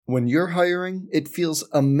When you're hiring, it feels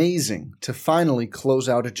amazing to finally close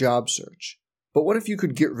out a job search. But what if you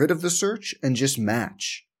could get rid of the search and just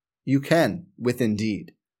match? You can with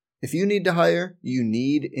Indeed. If you need to hire, you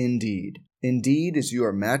need Indeed. Indeed is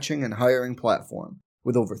your matching and hiring platform.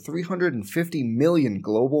 With over 350 million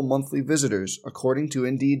global monthly visitors, according to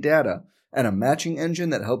Indeed data, and a matching engine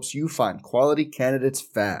that helps you find quality candidates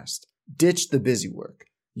fast. Ditch the busy work.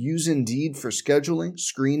 Use Indeed for scheduling,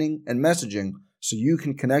 screening, and messaging so you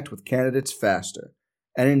can connect with candidates faster.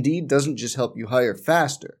 And Indeed doesn't just help you hire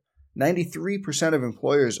faster. 93% of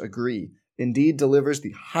employers agree Indeed delivers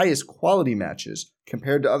the highest quality matches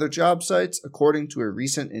compared to other job sites, according to a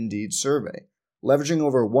recent Indeed survey. Leveraging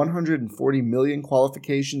over 140 million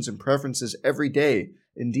qualifications and preferences every day,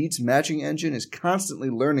 Indeed's matching engine is constantly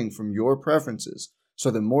learning from your preferences, so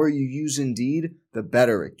the more you use Indeed, the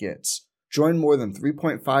better it gets. Join more than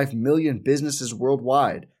 3.5 million businesses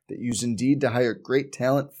worldwide that use Indeed to hire great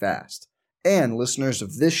talent fast. And listeners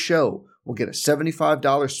of this show will get a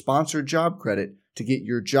 $75 sponsored job credit to get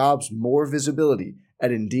your jobs more visibility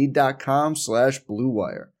at Indeed.com/Blue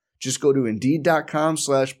Wire. Just go to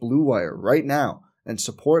Indeed.com/Blue Wire right now and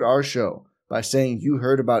support our show by saying you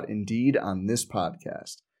heard about Indeed on this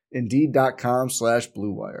podcast.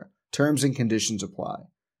 Indeed.com/Blue Wire. Terms and conditions apply.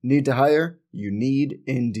 Need to hire? You need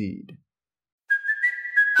Indeed.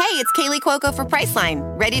 Hey, it's Kaylee Cuoco for Priceline.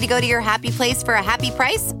 Ready to go to your happy place for a happy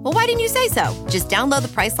price? Well, why didn't you say so? Just download the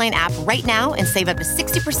Priceline app right now and save up to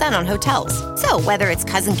 60% on hotels. So whether it's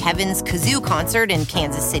Cousin Kevin's Kazoo Concert in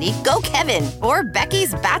Kansas City, go Kevin, or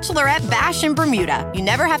Becky's Bachelorette Bash in Bermuda, you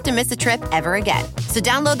never have to miss a trip ever again. So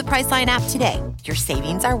download the Priceline app today. Your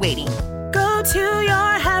savings are waiting. Go to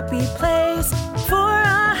your happy place for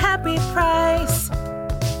a happy price.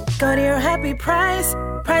 Go to your happy price,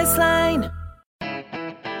 Priceline.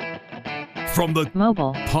 From the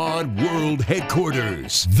Mobile Pod World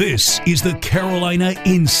headquarters, this is the Carolina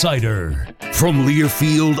Insider from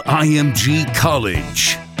Learfield IMG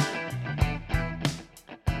College.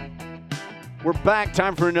 We're back.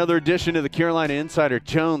 Time for another edition of the Carolina Insider.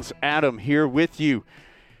 Jones, Adam here with you.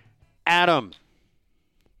 Adam,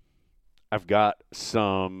 I've got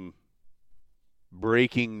some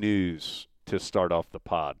breaking news to start off the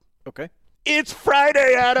pod. Okay. It's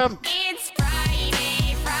Friday, Adam. It's Friday.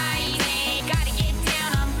 Gotta get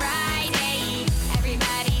down on Friday.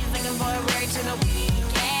 Everybody's looking forward to the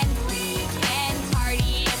weekend.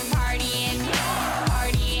 Partying.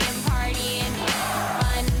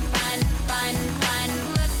 Fun.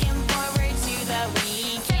 Looking forward to the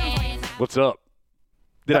weekend. What's up?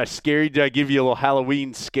 Did I scare you? Did I give you a little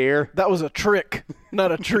Halloween scare? That was a trick,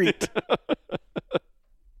 not a treat.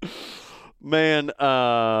 Man,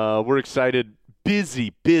 we're excited.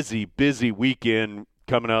 Busy weekend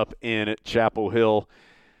coming up in Chapel Hill,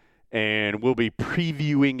 and we'll be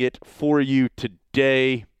previewing it for you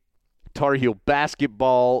today. Tar Heel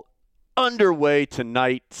basketball underway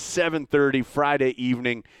tonight, 7:30 Friday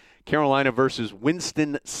evening. Carolina versus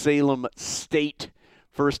Winston-Salem State.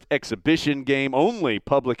 First exhibition game, only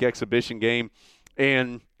public exhibition game,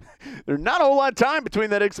 and there's not a whole lot of time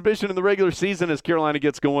between that exhibition and the regular season as Carolina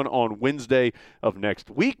gets going on Wednesday of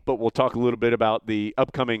next week. But we'll talk a little bit about the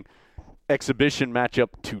upcoming exhibition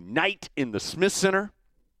matchup tonight in the Smith Center.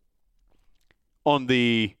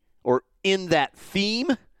 In that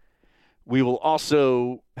theme, we will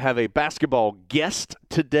also have a basketball guest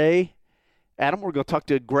today. Adam, we're going to talk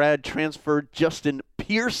to grad transfer Justin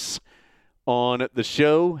Pierce on the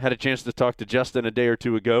show. Had a chance to talk to Justin a day or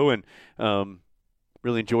two ago, and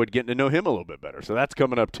really enjoyed getting to know him a little bit better. So that's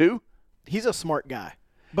coming up too. He's a smart guy,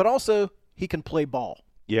 but also he can play ball.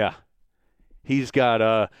 Yeah. He's got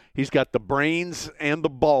the brains and the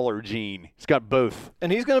baller gene. He's got both.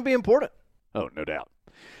 And he's going to be important. Oh, no doubt.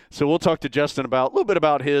 So we'll talk to Justin about a little bit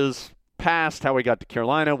about his past, how he got to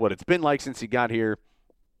Carolina, what it's been like since he got here,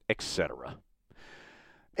 etc.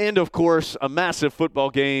 And, of course, a massive football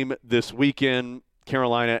game this weekend,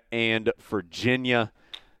 Carolina and Virginia.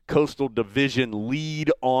 Coastal Division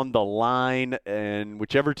lead on the line, and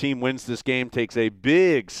whichever team wins this game takes a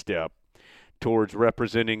big step towards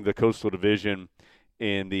representing the Coastal Division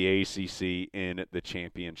in the ACC in the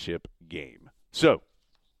championship game. So,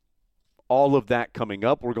 all of that coming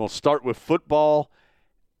up. We're going to start with football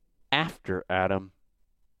after, Adam,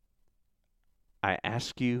 I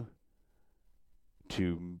ask you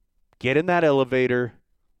to get in that elevator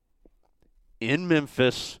in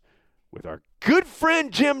Memphis with our good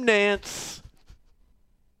friend Jim Nance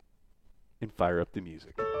and fire up the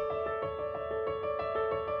music.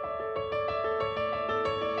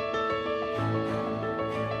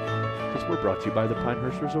 Because we're brought to you by the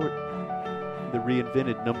Pinehurst Resort. the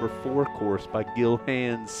reinvented number 4 course by Gil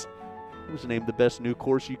Hands. It was named the best new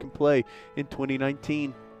course you can play in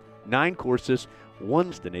 2019. 9 courses,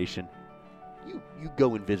 1's the nation. You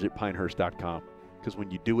go and visit Pinehurst.com, because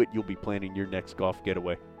when you do it, you'll be planning your next golf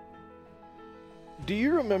getaway. Do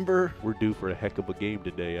you remember? We're due for a heck of a game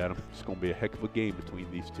today, Adam. It's going to be a heck of a game between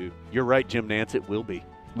these two. You're right, Jim Nance, it will be.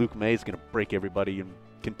 Luke May is going to break everybody in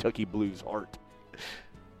Kentucky Blues' heart.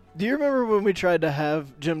 Do you remember when we tried to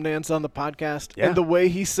have Jim Nance on the podcast? Yeah. And the way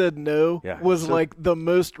he said no was like the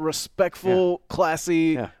most respectful,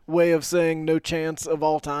 classy way of saying no chance of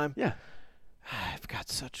all time? Yeah. I've got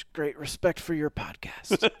such great respect for your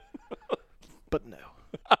podcast. But no.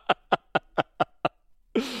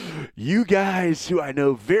 You guys who I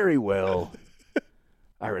know very well,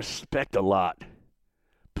 I respect a lot,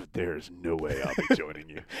 but there's no way I'll be joining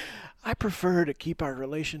you. I prefer to keep our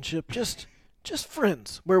relationship just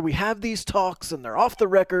friends, where we have these talks and they're off the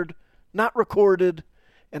record, not recorded,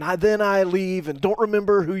 and I leave and don't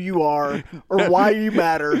remember who you are or why you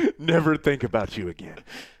matter. Never think about you again.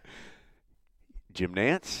 Jim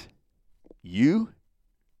Nance, you,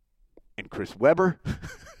 and Chris Webber,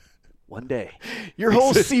 one day. Your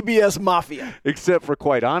whole CBS mafia. Except for,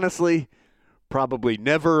 quite honestly, probably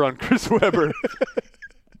never on Chris Webber.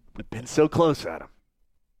 We've been so close, Adam.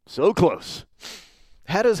 So close.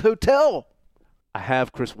 Had his hotel. I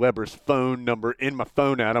have Chris Webber's phone number in my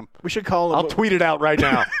phone, Adam. We should call him. I'll tweet it out right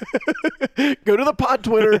now. Go to the pod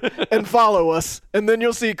Twitter and follow us, and then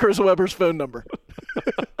you'll see Chris Webber's phone number.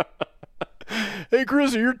 Hey,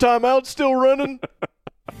 Chris, are your timeouts still running?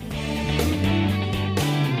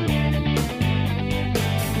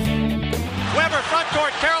 Weber front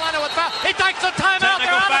court, Carolina with foul. He takes a timeout.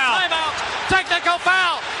 They're out of timeouts. Technical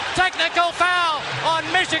foul. Technical foul on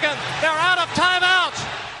Michigan. They're out of timeouts.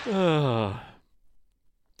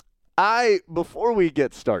 Before we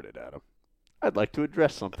get started, Adam, I'd like to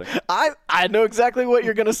address something. I know exactly what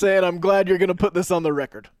you're going to say, and I'm glad you're going to put this on the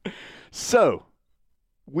record. So,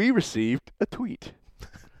 we received a tweet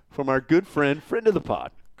from our good friend of the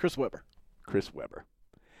pod, Chris Webber.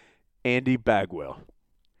 Andy Bagwell.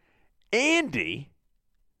 Andy,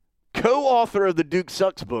 co-author of the Duke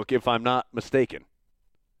Sucks book, if I'm not mistaken,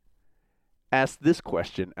 asked this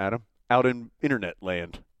question, Adam, out in internet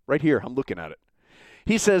land. Right here, I'm looking at it.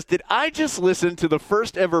 He says, did I just listen to the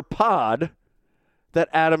first ever pod that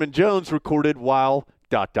Adam and Jones recorded while ...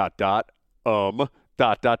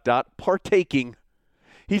 partaking?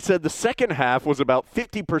 He said the second half was about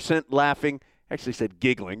 50% laughing, actually said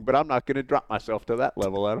giggling, but I'm not going to drop myself to that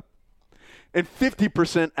level, Adam, and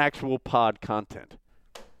 50% actual pod content.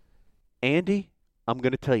 Andy, I'm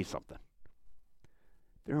going to tell you something.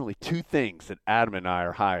 There are only 2 things that Adam and I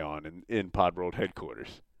are high on in Pod World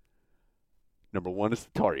headquarters. Number 1 is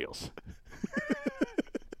the Tar Heels.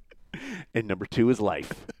 And number 2 is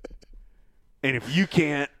life. And if you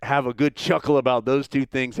can't have a good chuckle about those 2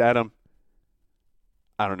 things, Adam,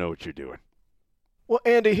 I don't know what you're doing. Well,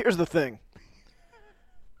 Andy, here's the thing.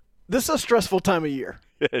 This is a stressful time of year.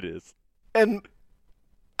 It is. And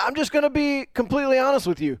I'm just going to be completely honest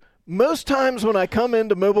with you. Most times when I come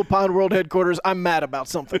into Mobile Pod World headquarters, I'm mad about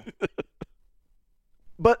something.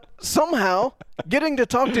 But somehow, getting to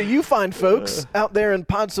talk to you fine folks out there in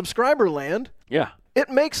pod subscriber land, it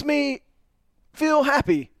makes me feel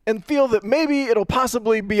happy and feel that maybe it'll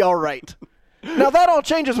possibly be all right. Now, that all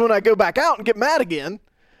changes when I go back out and get mad again.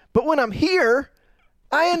 But when I'm here,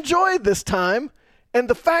 I enjoy this time. And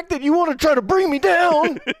the fact that you want to try to bring me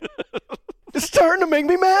down is starting to make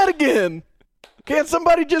me mad again. Can't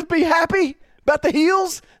somebody just be happy about the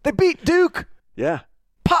Heels? They beat Duke. Yeah.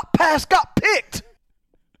 Pop Pass got picked.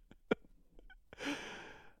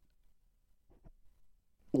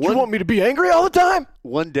 You want me to be angry all the time?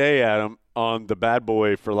 One day, Adam, on the Bad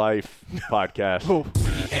Boy for Life podcast.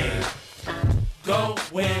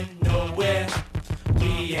 Going nowhere.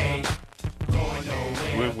 We ain't going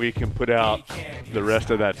nowhere. When we can put out the rest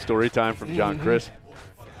of that story time from John Chris.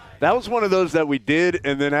 That was one of those that we did,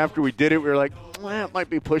 and then after we did it, we were like, well, it might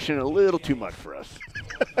be pushing a little too much for us.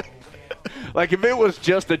 Like, if it was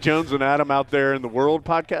just a Jones and Adam out there in the world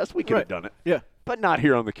podcast, we could have done it. Yeah. But not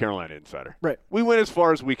here on the Carolina Insider. Right. We went as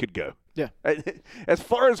far as we could go. Yeah. As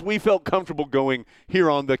far as we felt comfortable going here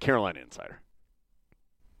on the Carolina Insider.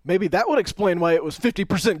 Maybe that would explain why it was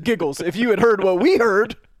 50% giggles if you had heard what we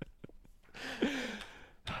heard.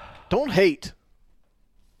 Don't hate.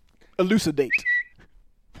 Elucidate.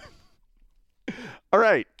 All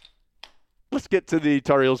right. Let's get to the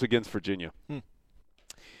Tar Heels against Virginia.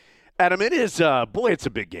 Adam, it is, it's a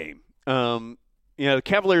big game. The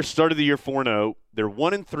Cavaliers started the year 4-0. They're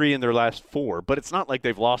 1-3 in their last 4, but it's not like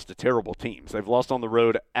they've lost to terrible teams. They've lost on the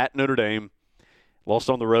road at Notre Dame, Lost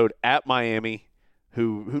on the road at Miami,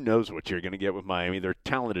 who knows what you're going to get with Miami. They're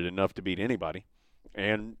talented enough to beat anybody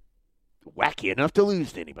and wacky enough to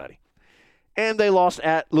lose to anybody. And they lost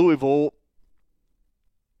at Louisville,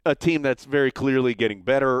 a team that's very clearly getting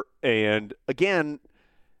better. And, again,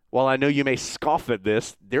 while I know you may scoff at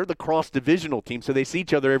this, they're the cross-divisional team, so they see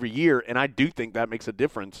each other every year, and I do think that makes a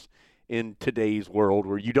difference in today's world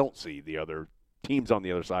where you don't see the other teams on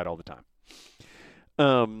the other side all the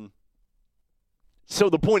time. So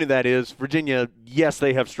the point of that is Virginia, yes,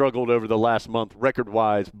 they have struggled over the last month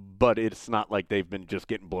record-wise, but it's not like they've been just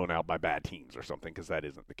getting blown out by bad teams or something, because that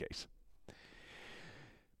isn't the case.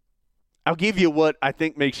 I'll give you what I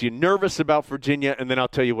think makes you nervous about Virginia, and then I'll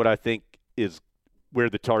tell you what I think is where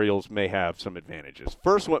the Tar Heels may have some advantages.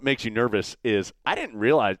 First, what makes you nervous is I didn't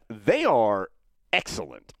realize they are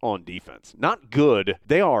excellent on defense. Not good.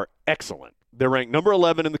 They are excellent. They're ranked number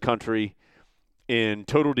 11 in the country in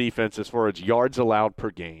total defense as far as yards allowed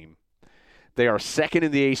per game. They are second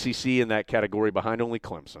in the ACC in that category behind only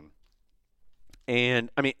Clemson. And,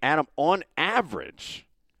 I mean, Adam, on average,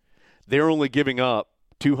 they're only giving up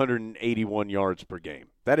 281 yards per game.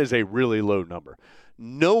 That is a really low number.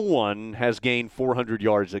 No one has gained 400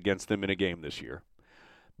 yards against them in a game this year.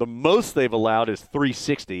 The most they've allowed is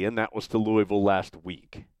 360, and that was to Louisville last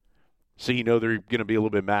week. So you know they're going to be a little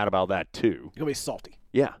bit mad about that too. Going to be salty.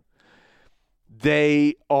 Yeah.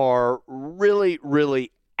 They are really,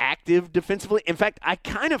 really active defensively. In fact, I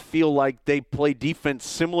kind of feel like they play defense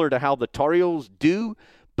similar to how the Tar Heels do,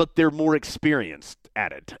 but they're more experienced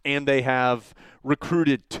at it, and they have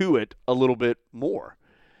recruited to it a little bit more.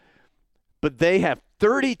 But they have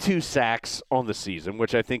 32 sacks on the season,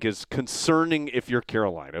 which I think is concerning if you're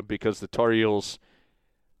Carolina, because the Tar Heels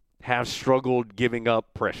have struggled giving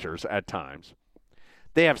up pressures at times.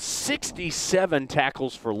 They have 67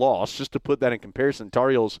 tackles for loss. Just to put that in comparison, Tar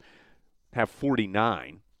Heels have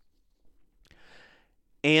 49.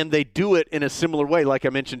 And they do it in a similar way, like I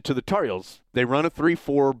mentioned, to the Tar Heels. They run a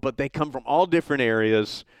 3-4, but they come from all different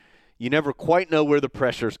areas. You never quite know where the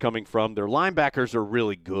pressure's coming from. Their linebackers are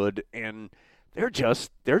really good, and they're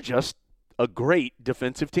just a great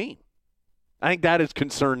defensive team. I think that is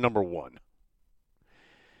concern number one.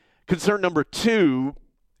 Concern number two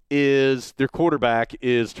is their quarterback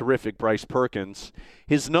is terrific, Bryce Perkins.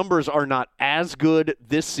 His numbers are not as good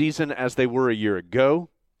this season as they were a year ago,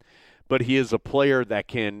 but he is a player that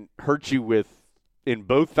can hurt you in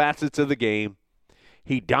both facets of the game.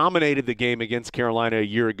 He dominated the game against Carolina a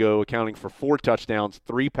year ago, accounting for 4 touchdowns,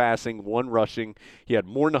 3 passing, 1 rushing. He had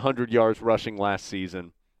more than 100 yards rushing last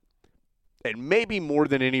season. And maybe more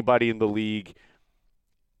than anybody in the league,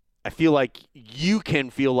 I feel like you can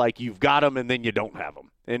feel like you've got him and then you don't have him.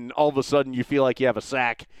 And all of a sudden you feel like you have a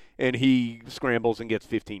sack and he scrambles and gets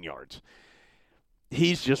 15 yards.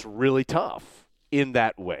 He's just really tough in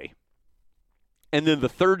that way. And then the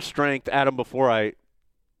third strength, Adam, before I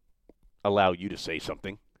allow you to say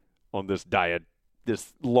something on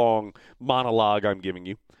this long monologue I'm giving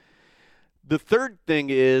you. The third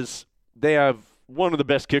thing is they have one of the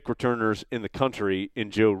best kick returners in the country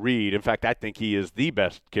in Joe Reed. In fact, I think he is the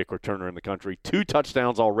best kick returner in the country. 2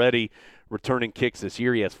 touchdowns already returning kicks this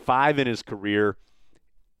year. He has 5 in his career.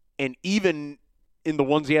 And even in the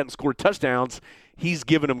ones he hadn't scored touchdowns, he's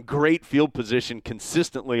given them great field position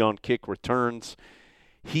consistently on kick returns.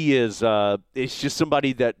 He is it's just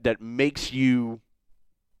somebody that makes you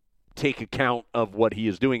take account of what he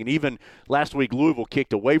is doing. And even last week, Louisville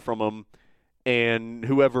kicked away from him, and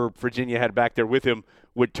whoever Virginia had back there with him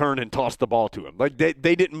would turn and toss the ball to him. Like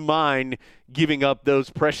they didn't mind giving up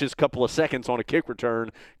those precious couple of seconds on a kick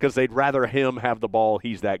return because they'd rather him have the ball.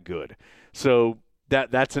 He's that good. So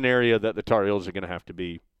that's an area that the Tar Heels are going to have to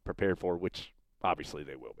be prepared for, which obviously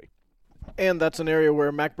they will be. And that's an area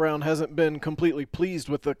where Mack Brown hasn't been completely pleased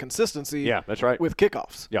with the consistency. Yeah, that's right. With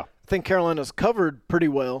kickoffs. Yeah. I think Carolina's covered pretty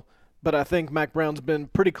well, but I think Mack Brown's been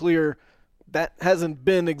pretty clear that hasn't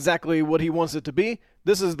been exactly what he wants it to be.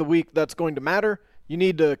 This is the week that's going to matter. You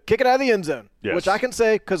need to kick it out of the end zone, yes. Which I can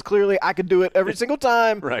say because clearly I could do it every single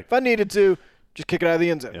time right. If I needed to. Just kick it out of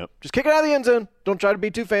the end zone. Yep. Just kick it out of the end zone. Don't try to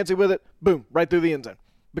be too fancy with it. Boom, right through the end zone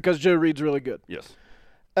because Joe Reed's really good. Yes.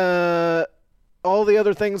 All the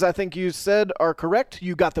other things I think you said are correct.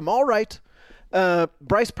 You got them all right.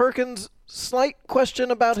 Bryce Perkins, slight question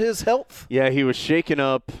about his health. Yeah, he was shaken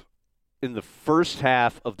up in the first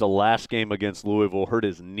half of the last game against Louisville, hurt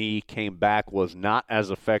his knee, came back, was not as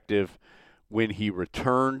effective when he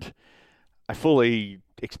returned. I fully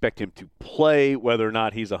expect him to play. Whether or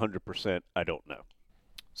not he's 100%, I don't know.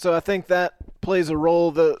 So I think that plays a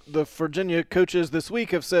role. The Virginia coaches this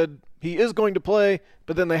week have said, he is going to play,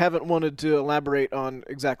 but then they haven't wanted to elaborate on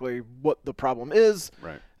exactly what the problem is.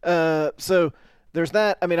 Right. So there's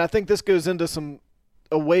that. I mean, I think this goes into some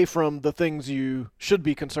away from the things you should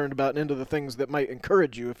be concerned about and into the things that might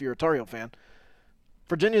encourage you if you're a Tar Heel fan.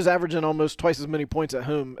 Virginia's averaging almost twice as many points at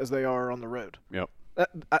home as they are on the road. Yep.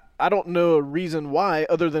 I don't know a reason why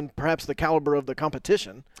other than perhaps the caliber of the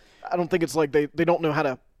competition. I don't think it's like they don't know how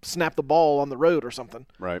to snap the ball on the road or something.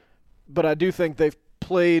 Right. But I do think they've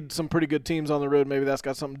played some pretty good teams on the road. Maybe that's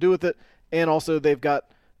got something to do with it. And also they've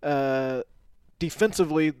got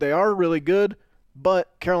defensively, they are really good,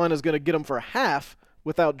 but Carolina's going to get them for a half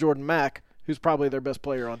without Jordan Mack, who's probably their best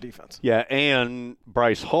player on defense. Yeah, and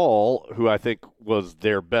Bryce Hall, who I think was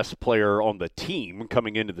their best player on the team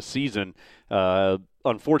coming into the season,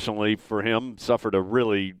 unfortunately for him, suffered a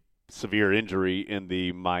really severe injury in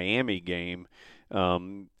the Miami game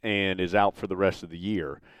and is out for the rest of the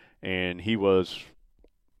year. And he was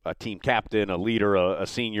a team captain, a leader, a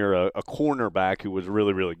senior, a cornerback who was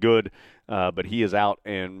really, really good. But he is out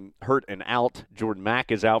and hurt and out. Jordan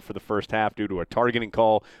Mack is out for the first half due to a targeting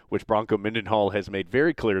call, which Bronco Mendenhall has made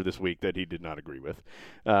very clear this week that he did not agree with.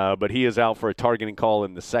 But he is out for a targeting call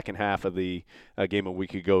in the second half of the game a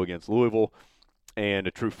week ago against Louisville. And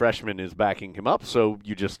a true freshman is backing him up, so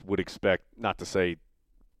you just would expect, not to say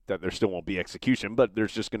that there still won't be execution, but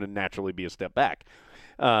there's just going to naturally be a step back.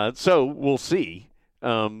 So we'll see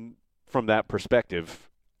from that perspective.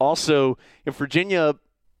 Also, if Virginia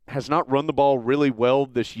has not run the ball really well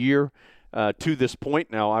this year to this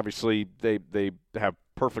point. Now, obviously, they have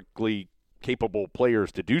perfectly capable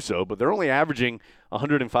players to do so, but they're only averaging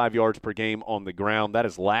 105 yards per game on the ground. That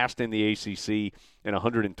is last in the ACC and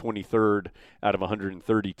 123rd out of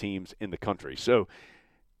 130 teams in the country. So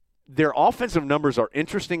their offensive numbers are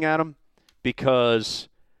interesting, Adam, because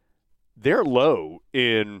they're low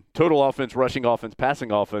in total offense, rushing offense,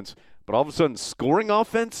 passing offense, but all of a sudden scoring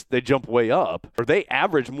offense, they jump way up. Or they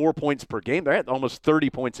average more points per game. They're at almost 30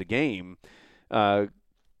 points a game.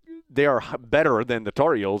 They are better than the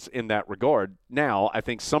Tar Heels in that regard. Now, I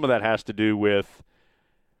think some of that has to do with,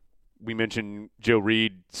 we mentioned Joe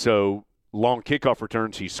Reed, so long kickoff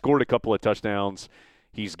returns. He scored a couple of touchdowns.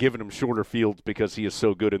 He's given them shorter fields because he is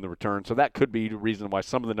so good in the return. So that could be the reason why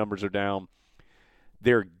some of the numbers are down.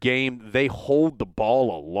 Their game, they hold the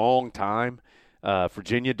ball a long time.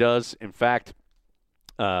 Virginia does. In fact,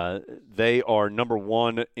 they are number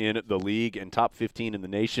one in the league and top 15 in the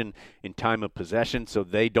nation in time of possession, so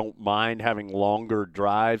they don't mind having longer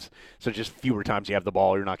drives. So just fewer times you have the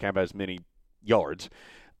ball, you're not going to have as many yards.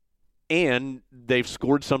 And they've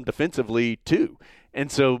scored some defensively too.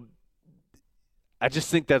 And so I just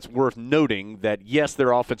think that's worth noting that, yes,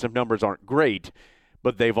 their offensive numbers aren't great,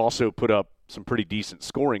 but they've also put up some pretty decent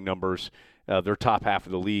scoring numbers. They're top half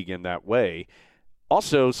of the league in that way.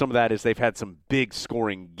 Also, some of that is they've had some big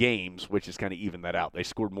scoring games, which has kind of evened that out. They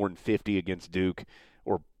scored more than 50 against Duke,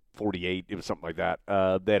 or 48. It was something like that.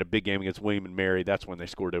 They had a big game against William and Mary. That's when they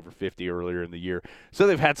scored over 50 earlier in the year. So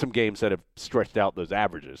they've had some games that have stretched out those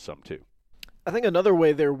averages some too. I think another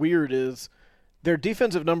way they're weird is their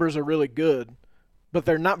defensive numbers are really good, but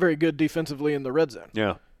they're not very good defensively in the red zone.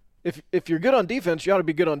 Yeah. If you're good on defense, you ought to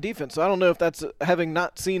be good on defense. So I don't know if that's having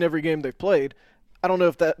not seen every game they've played. I don't know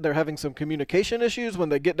if that they're having some communication issues when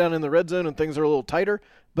they get down in the red zone and things are a little tighter,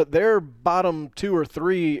 but they're bottom 2 or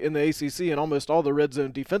 3 in the ACC in almost all the red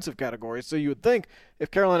zone defensive categories. So you would think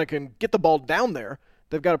if Carolina can get the ball down there,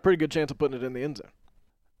 they've got a pretty good chance of putting it in the end zone.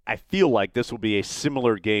 I feel like this will be a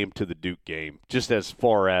similar game to the Duke game, just as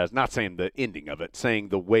far as, not saying the ending of it, saying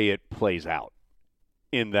the way it plays out,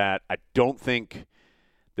 in that I don't think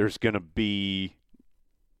there's going to be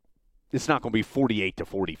 – it's not going to be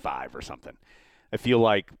 48-45 or something. I feel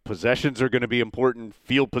like possessions are going to be important,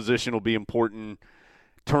 field position will be important,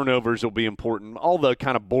 turnovers will be important, all the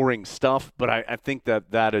kind of boring stuff, but I think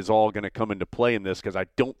that is all going to come into play in this because I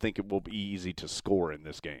don't think it will be easy to score in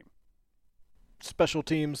this game. Special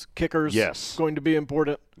teams, kickers, yes, going to be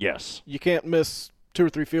important. Yes. You can't miss 2 or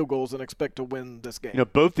 3 field goals and expect to win this game. You know,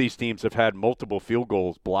 both these teams have had multiple field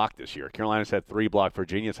goals blocked this year. Carolina's had 3 blocked.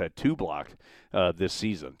 Virginia's had 2 blocked this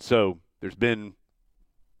season. So there's been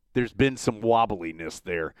some wobbliness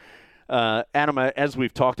there. Adam, as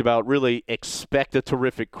we've talked about, really expect a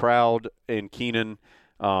terrific crowd in Kenan.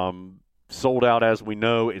 Sold out, as we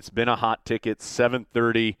know. It's been a hot ticket,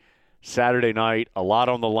 7:30 Saturday night, a lot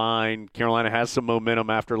on the line. Carolina has some momentum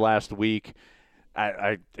after last week.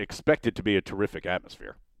 I expect it to be a terrific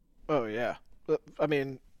atmosphere. Oh, yeah. I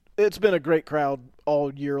mean, it's been a great crowd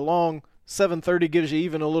all year long. 7:30 gives you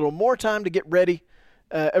even a little more time to get ready.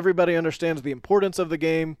 Everybody understands the importance of the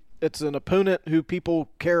game. It's an opponent who people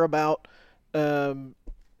care about.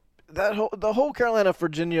 the whole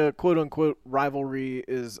Carolina-Virginia quote-unquote rivalry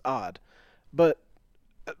is odd. But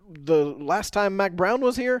the last time Mac Brown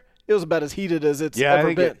was here, it was about as heated as it's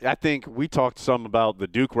ever been. I think we talked some about the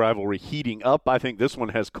Duke rivalry heating up. I think this one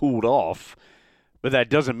has cooled off, but that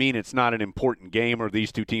doesn't mean it's not an important game or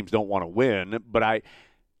these two teams don't want to win. But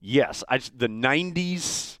the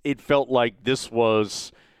 90s, it felt like this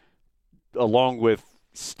was, along with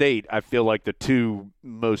State, I feel like the two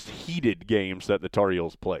most heated games that the Tar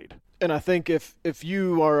Heels played. And I think if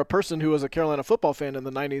you are a person who was a Carolina football fan in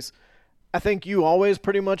the 90s, I think you always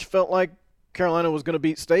pretty much felt like Carolina was going to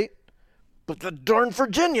beat State. But the darn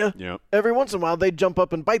Virginia, every once in a while, they'd jump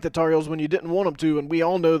up and bite the Tar Heels when you didn't want them to, and we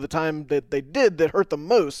all know the time that they did that hurt them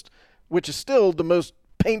most, which is still the most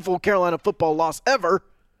painful Carolina football loss ever,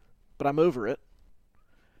 but I'm over it.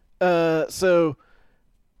 So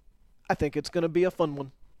I think it's going to be a fun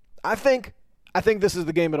one. I think this is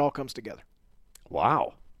the game it all comes together.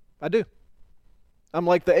 Wow. I do. I'm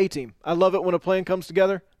like the A-team. I love it when a plan comes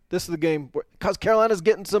together. This is the game because Carolina's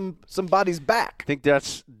getting some bodies back. I think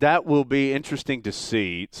that will be interesting to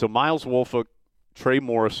see. So Miles Wolfolk, Trey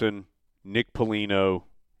Morrison, Nick Polino,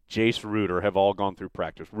 Jace Ruder have all gone through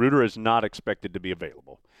practice. Ruder is not expected to be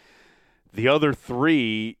available. The other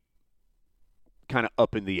three kind of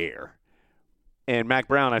up in the air. And Mac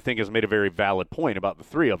Brown, I think, has made a very valid point about the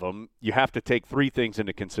three of them. You have to take three things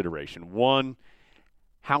into consideration. One,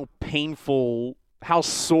 how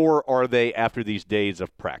sore are they after these days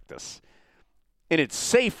of practice? And it's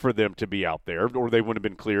safe for them to be out there, or they wouldn't have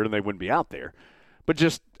been cleared and they wouldn't be out there. But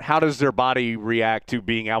just how does their body react to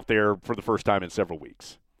being out there for the first time in several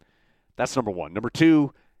weeks? That's number one. Number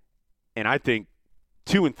two, and I think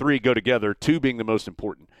 2 and 3 go together, 2 being the most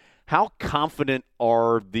important. How confident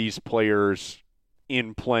are these players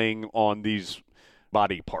in playing on these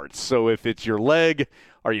body parts? So if it's your leg,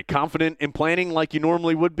 are you confident in planning like you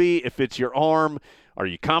normally would be? If it's your arm, are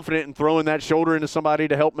you confident in throwing that shoulder into somebody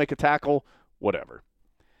to help make a tackle? Whatever.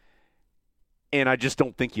 And I just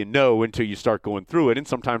don't think you know until you start going through it. And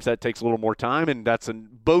sometimes that takes a little more time. And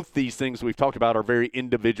both these things we've talked about are very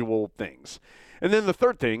individual things. And then the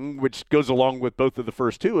third thing, which goes along with both of the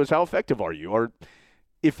first two, is how effective are you? Or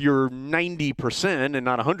if you're 90% and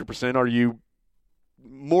not 100%, are you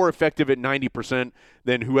more effective at 90%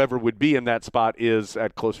 than whoever would be in that spot is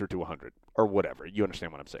at closer to 100 or whatever? You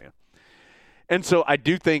understand what I'm saying? And so I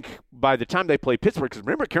do think by the time they play Pittsburgh, because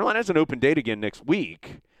remember, Carolina has an open date again next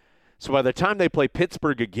week. So by the time they play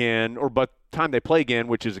Pittsburgh again, or by the time they play again,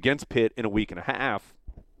 which is against Pitt in a week and a half,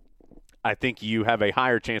 I think you have a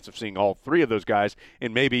higher chance of seeing all three of those guys,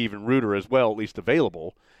 and maybe even Ruder as well, at least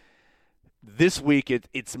available. This week,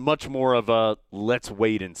 it's much more of a let's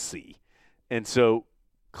wait and see. And so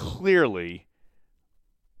clearly,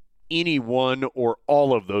 any one or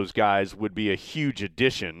all of those guys would be a huge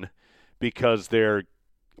addition because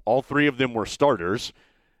all three of them were starters.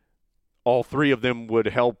 All three of them would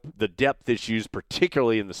help the depth issues,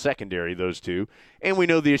 particularly in the secondary, those two. And we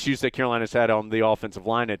know the issues that Carolina's had on the offensive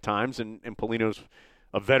line at times, and Polino's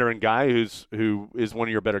a veteran guy who is one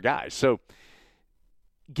of your better guys. So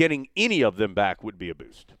getting any of them back would be a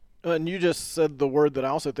boost. And you just said the word that I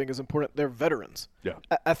also think is important. They're veterans. Yeah.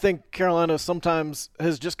 I think Carolina sometimes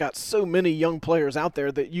has just got so many young players out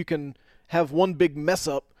there that you can have one big mess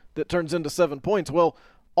up that turns into 7 points. Well,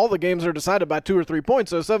 all the games are decided by 2 or 3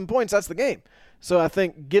 points, so 7 points, that's the game. So I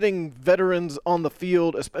think getting veterans on the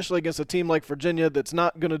field, especially against a team like Virginia that's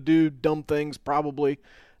not going to do dumb things probably,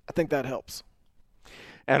 I think that helps.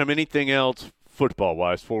 Adam, anything else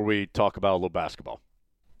football-wise before we talk about a little basketball?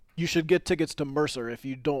 You should get tickets to Mercer if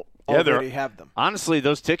you don't already have them. Honestly,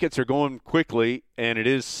 those tickets are going quickly, and it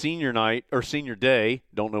is senior night or senior day.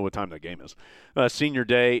 Don't know what time that game is. Senior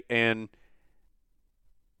day, and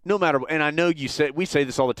no matter – and I know we say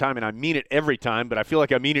this all the time, and I mean it every time, but I feel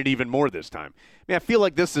like I mean it even more this time. I feel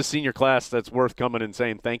like this is a senior class that's worth coming and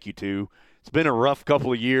saying thank you to. It's been a rough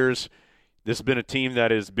couple of years. This has been a team that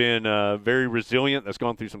has been very resilient, that's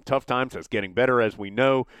gone through some tough times, that's getting better, as we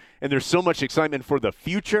know. And there's so much excitement for the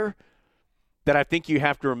future that I think you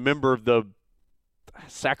have to remember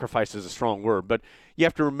sacrifice is a strong word, but you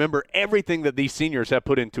have to remember everything that these seniors have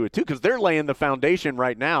put into it, too, because they're laying the foundation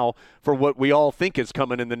right now for what we all think is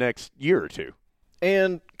coming in the next year or two.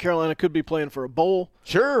 And Carolina could be playing for a bowl.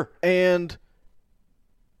 Sure. And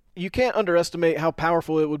you can't underestimate how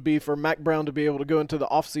powerful it would be for Mac Brown to be able to go into the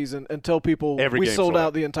offseason and tell people we sold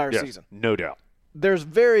out the entire season. No doubt. There's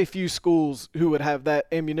very few schools who would have that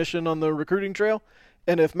ammunition on the recruiting trail.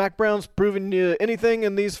 And if Mac Brown's proven you anything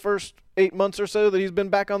in these first 8 months or so that he's been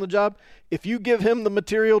back on the job, if you give him the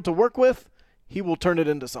material to work with, he will turn it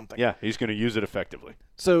into something. Yeah, he's going to use it effectively.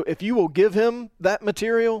 So if you will give him that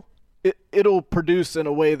material, it'll produce in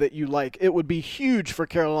a way that you like. It would be huge for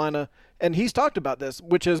Carolina, and he's talked about this,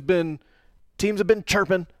 which has been teams have been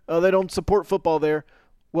chirping. They don't support football there.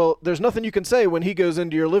 Well, there's nothing you can say when he goes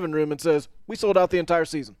into your living room and says, we sold out the entire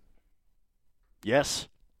season. Yes.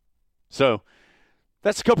 So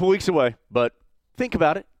that's a couple weeks away, but think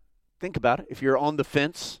about it. Think about it. If you're on the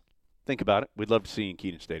fence, think about it. We'd love to see you in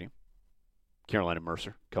Keaton Stadium. Carolina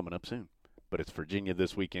Mercer coming up soon. But it's Virginia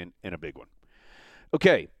this weekend and a big one.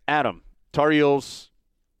 Okay, Adam, Tar Heels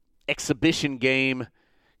exhibition game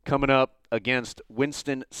coming up against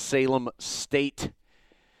Winston-Salem State.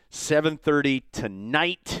 7:30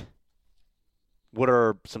 tonight. What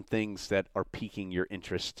are some things that are piquing your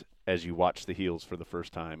interest as you watch the Heels for the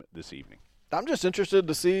first time this evening? I'm just interested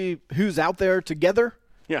to see who's out there together.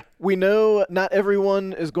 Yeah. We know not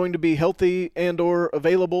everyone is going to be healthy and or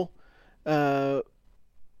available.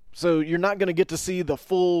 So you're not going to get to see the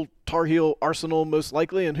full Tar Heel arsenal most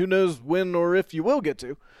likely, and who knows when or if you will get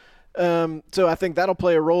to. So I think that'll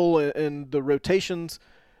play a role in the rotations.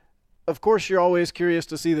 Of course, you're always curious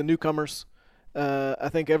to see the newcomers. I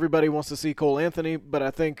think everybody wants to see Cole Anthony, but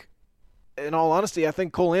I think, in all honesty, I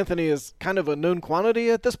think Cole Anthony is kind of a known quantity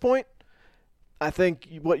at this point. I think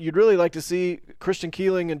what you'd really like to see, Christian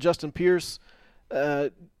Keeling and Justin Pierce,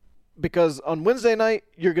 because on Wednesday night,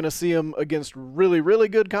 you're going to see them against really, really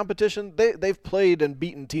good competition. They've played and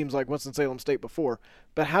beaten teams like Winston-Salem State before,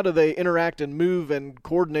 but how do they interact and move and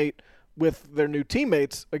coordinate with their new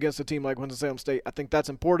teammates against a team like Winston-Salem State? I think that's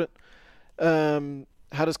important.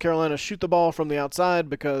 How does Carolina shoot the ball from the outside?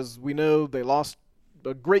 Because we know they lost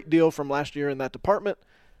a great deal from last year in that department.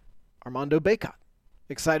 Armando Bacot.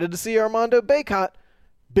 Excited to see Armando Bacot.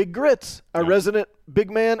 Big Grits, a resident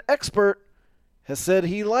big man expert, has said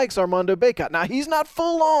he likes Armando Bacot. Now, he's not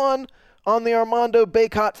full on the Armando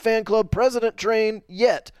Bacot fan club president train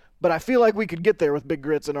yet, but I feel like we could get there with Big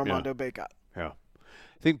Grits and Armando Bacot. Yeah.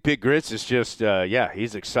 I think Big Grits is just,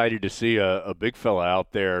 he's excited to see a big fella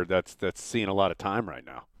out there that's seeing a lot of time right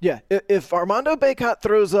now. Yeah, if Armando Bacot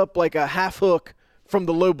throws up like a half hook from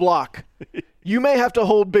the low block, you may have to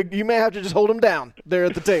just hold him down there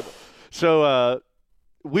at the table. So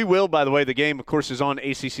we will, by the way, the game, of course, is on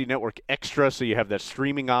ACC Network Extra, so you have that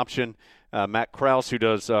streaming option. Matt Krause, who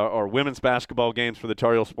does our women's basketball games for the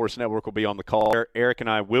Tar Heel Sports Network, will be on the call. Eric and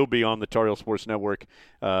I will be on the Tar Heel Sports Network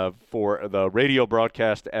for the radio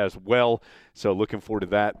broadcast as well. So looking forward to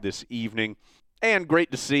that this evening. And great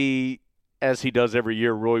to see, as he does every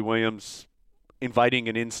year, Roy Williams inviting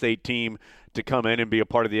an in-state team to come in and be a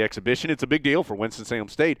part of the exhibition. It's a big deal for Winston-Salem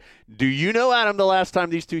State. Do you know, Adam, the last time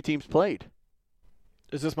these two teams played?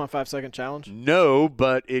 Is this my 5-second challenge? No,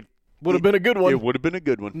 but it would have been a good one. It would have been a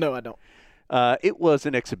good one. No, I don't. It was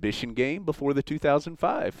an exhibition game before the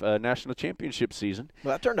 2005 national championship season.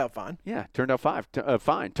 Well, that turned out fine. Yeah, turned out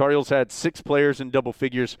fine. Tar Heels had 6 players in double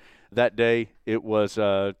figures that day. It was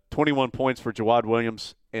 21 points for Jawad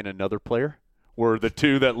Williams and another player were the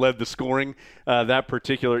two that led the scoring that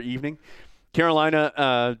particular evening.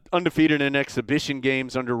 Carolina undefeated in exhibition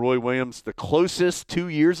games under Roy Williams. The closest 2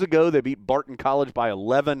 years ago, they beat Barton College by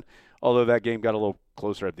 11, although that game got a little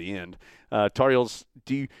closer at the end. Tar Heels,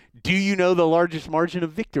 do you know the largest margin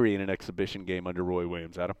of victory in an exhibition game under Roy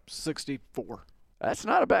Williams, Adam? 64. That's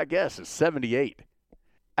not a bad guess. It's 78.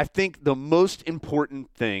 I think the most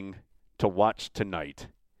important thing to watch tonight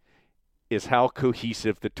is how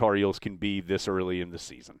cohesive the Tar Heels can be this early in the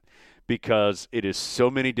season, because it is so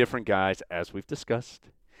many different guys, as we've discussed,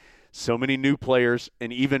 so many new players,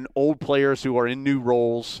 and even old players who are in new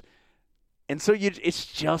roles. And so it's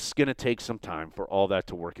just going to take some time for all that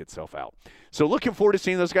to work itself out. So looking forward to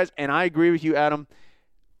seeing those guys. And I agree with you, Adam.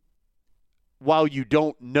 While you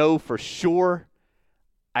don't know for sure,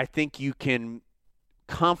 I think you can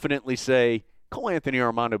confidently say Cole Anthony or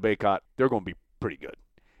Armando Bacot, they're going to be pretty good.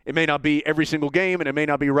 It may not be every single game, and it may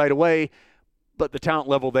not be right away, but the talent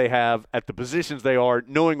level they have at the positions they are,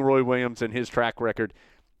 knowing Roy Williams and his track record,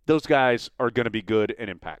 those guys are going to be good and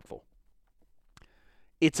impactful.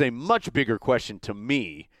 It's a much bigger question to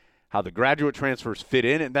me how the graduate transfers fit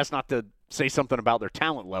in, and that's not to say something about their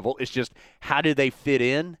talent level. It's just how do they fit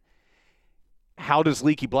in? How does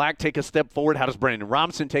Leaky Black take a step forward? How does Brandon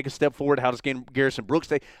Robinson take a step forward? How does Garrison Brooks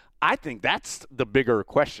take? I think that's the bigger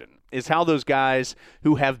question, is how those guys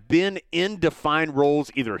who have been in defined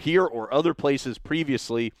roles either here or other places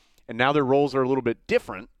previously, and now their roles are a little bit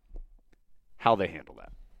different, how they handle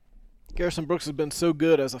that. Garrison Brooks has been so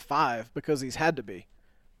good as a 5 because he's had to be.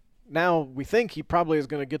 Now we think he probably is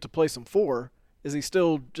going to get to play some 4. Is he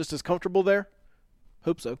still just as comfortable there?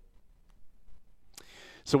 Hope so.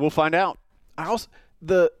 So we'll find out. I also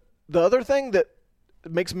the other thing that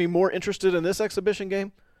makes me more interested in this exhibition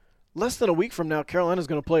game, less than a week from now, Carolina's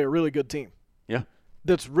going to play a really good team. Yeah.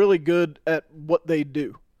 That's really good at what they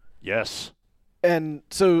do. Yes. And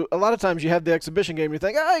so a lot of times you have the exhibition game, you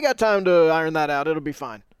think, you got time to iron that out. It'll be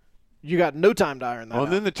fine. You got no time to iron that out.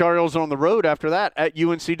 Well, then the Tar Heels are on the road after that at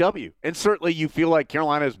UNCW. And certainly you feel like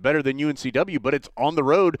Carolina is better than UNCW, but it's on the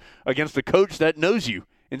road against a coach that knows you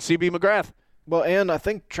in CB McGrath. Well, and I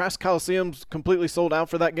think Trask Coliseum's completely sold out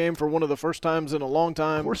for that game for one of the first times in a long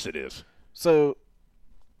time. Of course it is. So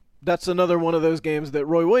that's another one of those games that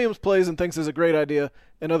Roy Williams plays and thinks is a great idea,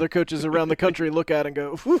 and other coaches around the country look at and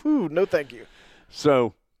go, whoo, no thank you.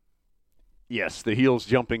 So, yes, the Heels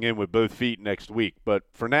jumping in with both feet next week. But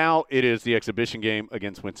for now, it is the exhibition game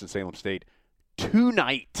against Winston-Salem State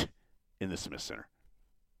tonight in the Smith Center.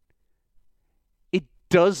 It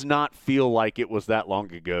does not feel like it was that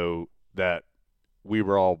long ago that we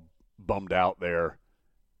were all bummed out there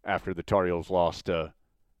after the Tar Heels lost to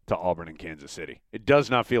Auburn and Kansas City. It does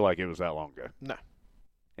not feel like it was that long ago. No.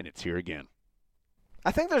 And it's here again.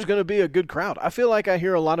 I think there's going to be a good crowd. I feel like I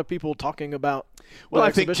hear a lot of people talking about Well,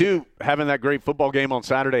 I think, too, having that great football game on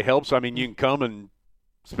Saturday helps. I mean, you can come and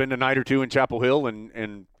spend a night or two in Chapel Hill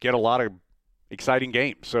and get a lot of exciting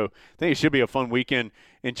games. So I think it should be a fun weekend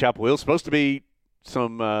in Chapel Hill. It's supposed to be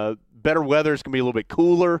some better weather. It's going to be a little bit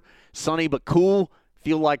cooler, sunny but cool.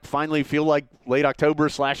 Finally feel like late October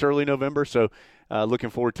 / early November. So looking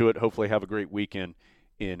forward to it. Hopefully have a great weekend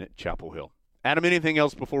in Chapel Hill. Adam, anything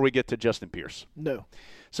else before we get to Justin Pierce? No.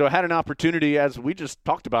 So I had an opportunity, as we just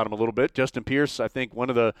talked about him a little bit. Justin Pierce, I think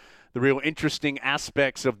one of the real interesting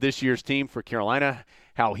aspects of this year's team for Carolina,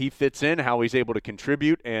 how he fits in, how he's able to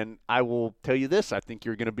contribute. And I will tell you this, I think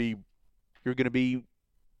you're going to be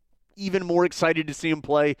even more excited to see him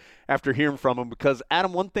play after hearing from him. Because,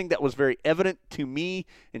 Adam, one thing that was very evident to me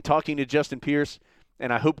in talking to Justin Pierce,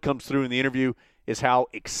 and I hope comes through in the interview, is how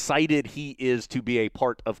excited he is to be a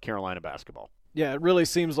part of Carolina basketball. Yeah, it really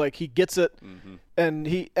seems like he gets it,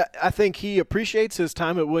 and I think he appreciates his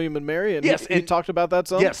time at William and Mary, and yes, he talked about that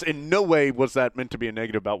some. Yes, in no way was that meant to be a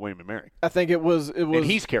negative about William and Mary. I think it was. And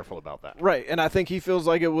he's careful about that. Right, and I think he feels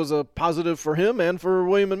like it was a positive for him and for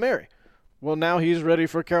William and Mary. Well, now he's ready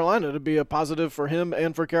for Carolina to be a positive for him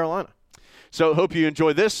and for Carolina. So hope you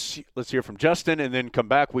enjoy this. Let's hear from Justin, and then come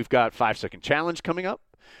back. We've got 5-second challenge coming up.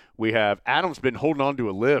 We have Adam's been holding on to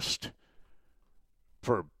a list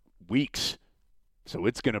for weeks, so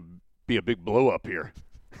it's going to be a big blow up here.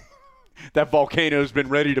 That volcano's been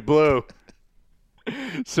ready to blow.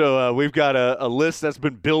 So we've got a list that's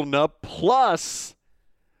been building up. Plus,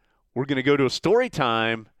 we're going to go to a story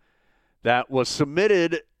time that was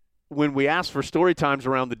submitted when we asked for story times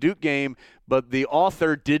around the Duke game, but the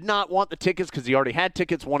author did not want the tickets because he already had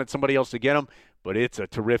tickets, wanted somebody else to get them. But it's a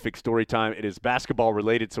terrific story time. It is basketball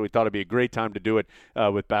related, so we thought it'd be a great time to do it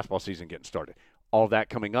with basketball season getting started. All that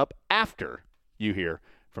coming up after you hear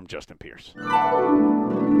from Justin Pierce.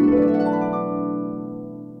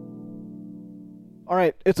 All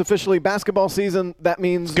right, it's officially basketball season. That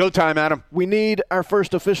means Go time, Adam. we need our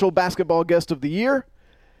first official basketball guest of the year.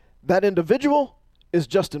 That individual is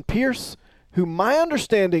Justin Pierce, who my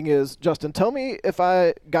understanding is, Justin, tell me if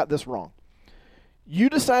I got this wrong. You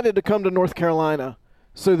decided to come to North Carolina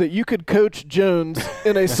so that you could coach Jones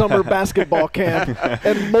in a summer basketball camp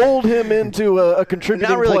and mold him into a contributing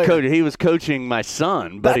Not really player. coaching. He was coaching my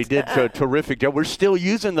son, but he did a terrific job. We're still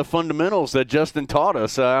using the fundamentals that Justin taught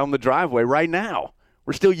us on the driveway right now.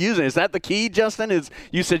 We're still using it. Is that the key, Justin? Is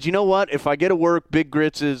you said, you know what? If I get to work Big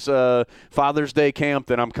Grits' Father's Day camp,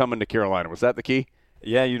 then I'm coming to Carolina. Was that the key?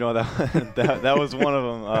 Yeah, you know, that was one of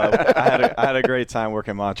them. I had a great time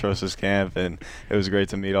working Montrose's camp, and it was great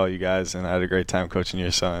to meet all you guys, and I had a great time coaching your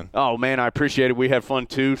son. Oh, man, I appreciate it. We had fun,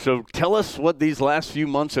 too. So tell us what these last few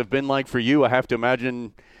months have been like for you. I have to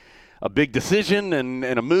imagine a big decision and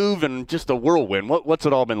a move and just a whirlwind. What's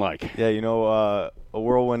it all been like? Yeah, you know, a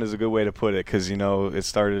whirlwind is a good way to put it because, you know, it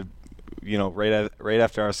started, you know, right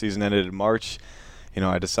after our season ended in March. You know,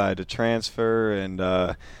 I decided to transfer, and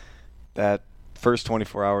that first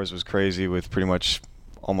 24 hours was crazy with pretty much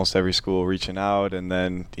almost every school reaching out. And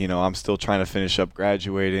then, you know, I'm still trying to finish up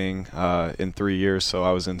graduating in 3 years. So I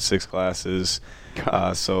was in 6 classes.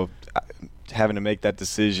 So having to make that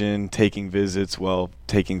decision, taking visits,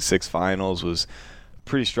 taking 6 finals was a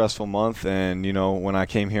pretty stressful month. And, you know, when I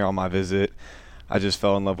came here on my visit, I just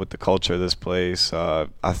fell in love with the culture of this place. I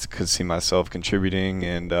could see myself contributing,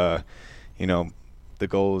 and, you know, the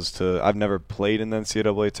goal is I've never played in the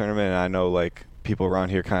NCAA tournament, and I know, like, people around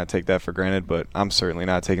here kind of take that for granted, but I'm certainly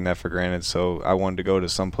not taking that for granted. So I wanted to go to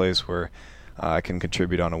some place where I can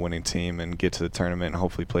contribute on a winning team and get to the tournament and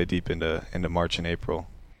hopefully play deep into March and April.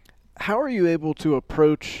 How are you able to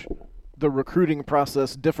approach the recruiting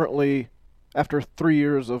process differently after 3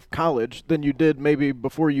 years of college than you did maybe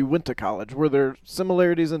before you went to college. Were there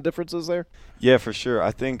similarities and differences there? Yeah, for sure.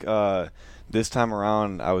 I think this time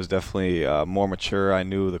around I was definitely more mature. I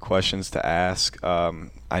knew the questions to ask.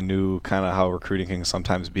 I knew kind of how recruiting can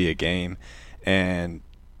sometimes be a game. And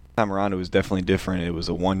this time around it was definitely different. It was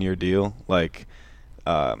a 1-year deal. Like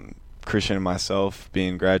Christian and myself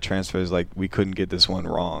being grad transfers, like we couldn't get this one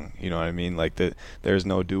wrong. You know what I mean? Like there's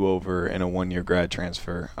no do-over in a 1-year grad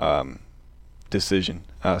transfer decision.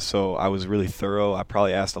 So I was really thorough. I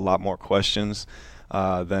probably asked a lot more questions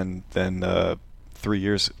than 3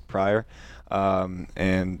 years prior.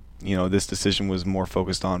 And, you know, this decision was more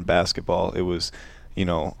focused on basketball. It was, you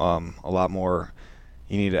know, a lot more –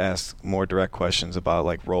 you need to ask more direct questions about,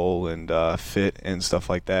 like, role and fit and stuff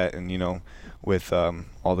like that. And, you know, with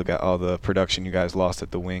all the production you guys lost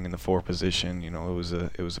at the wing and the 4 position, you know,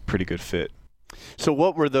 it was a pretty good fit. So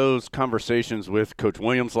what were those conversations with Coach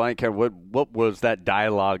Williams like? What was that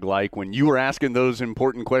dialogue like when you were asking those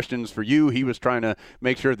important questions for you? He was trying to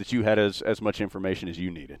make sure that you had as much information as you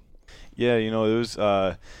needed. Yeah, you know, it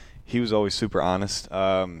was he was always super honest.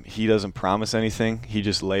 He doesn't promise anything. He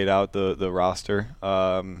just laid out the roster,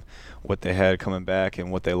 what they had coming back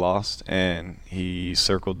and what they lost, and he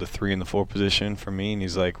circled the 3 and the 4 position for me, and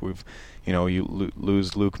he's like, you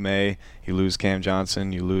lose Luke May, you lose Cam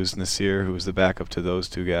Johnson, you lose Nasir, who was the backup to those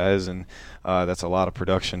 2 guys, and that's a lot of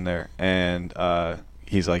production there. And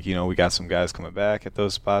he's like, you know, we got some guys coming back at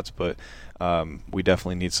those spots, but we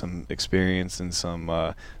definitely need some experience and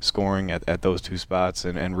some scoring at those 2 spots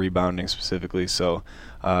and rebounding specifically. So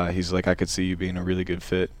he's like, I could see you being a really good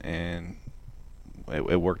fit, and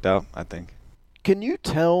it worked out, I think. Can you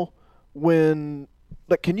tell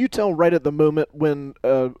can you tell right at the moment when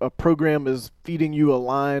a program is feeding you a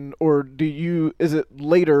line, or is it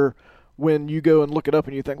later when you go and look it up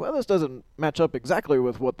and you think, well, this doesn't match up exactly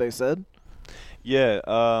with what they said? Yeah,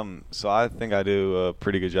 so I think I do a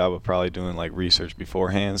pretty good job of probably doing like research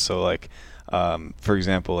beforehand. So like, for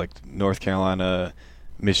example, like North Carolina,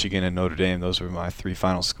 Michigan, and Notre Dame, those were my 3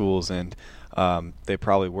 final schools, and they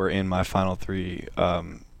probably were in my final 3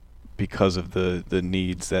 because of the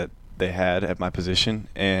needs that they had at my position.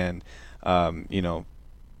 And you know,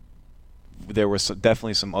 there were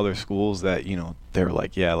definitely some other schools that, you know, they were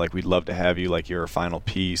like, yeah, like we'd love to have you, like you're a final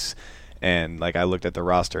piece. And like I looked at the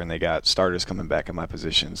roster and they got starters coming back at my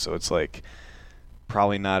position, so it's like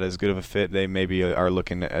probably not as good of a fit. They maybe are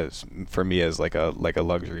looking for me as like a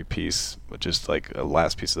luxury piece, just like a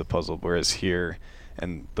last piece of the puzzle. Whereas here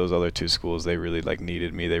and those other 2 schools, they really like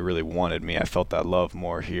needed me. They really wanted me. I felt that love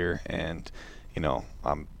more here, and you know,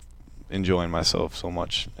 I'm enjoying myself so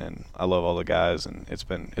much, and I love all the guys, and it's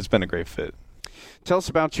been a great fit. Tell us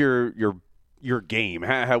about your game.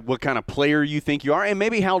 What kind of player you think you are, and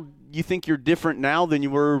maybe how you think you're different now than you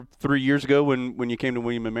were 3 years ago when you came to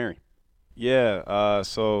William & Mary. Yeah,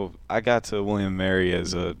 so I got to William & Mary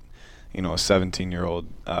as a 17-year-old.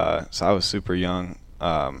 So I was super young.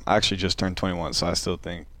 I actually just turned 21, so I still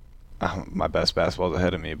think my best basketball is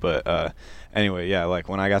ahead of me. But anyway, yeah, like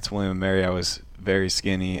when I got to William & Mary, I was very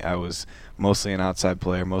skinny. I was mostly an outside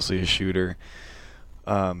player, mostly a shooter.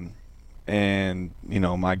 And, you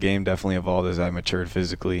know, my game definitely evolved as I matured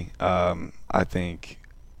physically. I think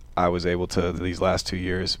I was able to, these last 2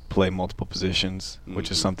 years, play multiple positions,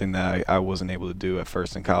 which is something that I wasn't able to do at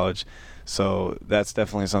first in college. So that's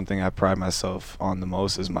definitely something I pride myself on the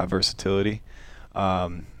most, is my versatility.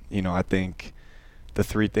 You know, I think the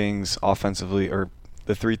 3 things offensively, or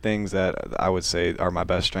the 3 things that I would say are my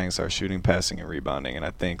best strengths, are shooting, passing, and rebounding. And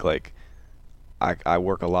I think, like, I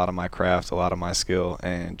work a lot of my craft, a lot of my skill,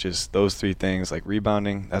 and just those 3 things, like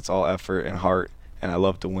rebounding, that's all effort and heart. And I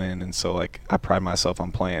love to win, and so like I pride myself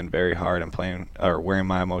on playing very hard and wearing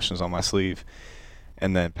my emotions on my sleeve.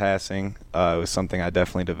 And then passing was something I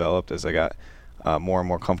definitely developed as I got more and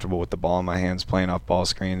more comfortable with the ball in my hands, playing off ball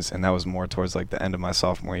screens, and that was more towards like the end of my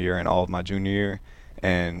sophomore year and all of my junior year.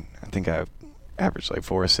 And I think I averaged like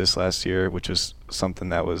 4 assists last year, which was something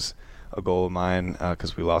that was a goal of mine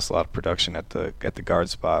because we lost a lot of production at the guard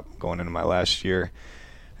spot going into my last year.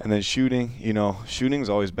 And then shooting, you know, shooting's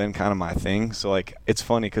always been kind of my thing. So, like, it's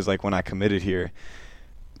funny because, like, when I committed here,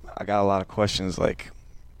 I got a lot of questions like,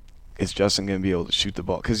 is Justin going to be able to shoot the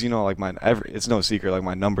ball? Because, you know, like, it's no secret, like,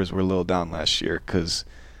 my numbers were a little down last year because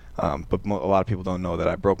but a lot of people don't know that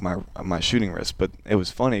I broke my shooting wrist. But it was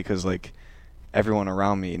funny because, like, everyone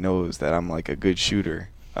around me knows that I'm, like, a good shooter.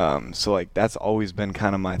 So, like, that's always been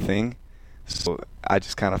kind of my thing. So I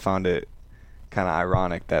just kind of found it kind of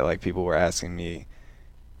ironic that, like, people were asking me,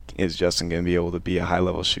 is Justin going to be able to be a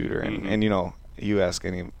high-level shooter? And you know, you ask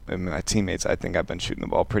any of my teammates, I think I've been shooting the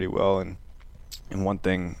ball pretty well. And one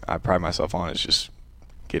thing I pride myself on is just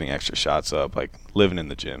getting extra shots up, like living in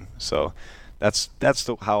the gym. So that's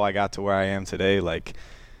how I got to where I am today, like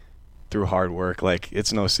through hard work. Like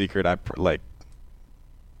it's no secret. I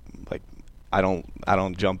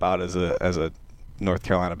don't jump out as a North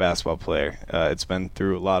Carolina basketball player. It's been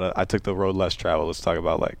through a lot of. I took the road less traveled. Let's talk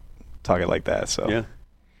it like that. So yeah.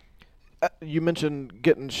 You mentioned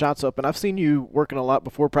getting shots up, and I've seen you working a lot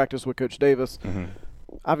before practice with Coach Davis. Mm-hmm.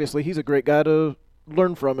 Obviously, he's a great guy to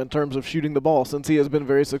learn from in terms of shooting the ball, since he has been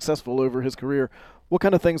very successful over his career. What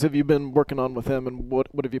kind of things have you been working on with him, and what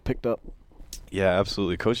have you picked up? Yeah,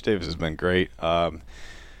 absolutely. Coach Davis has been great.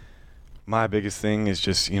 My biggest thing is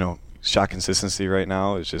just, shot consistency right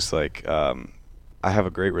now. Is just like I have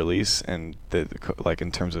a great release, and like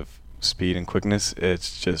in terms of speed and quickness,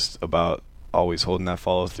 it's just about always holding that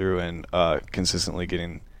follow through and consistently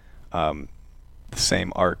getting the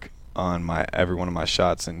same arc on every one of my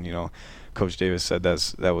shots. And Coach Davis said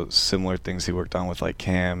that was similar things he worked on with like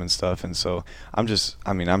Cam and stuff. And so I'm just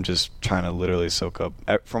trying to literally soak up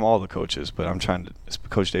from all the coaches, but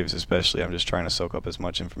Coach Davis especially, I'm just trying to soak up as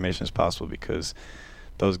much information as possible, because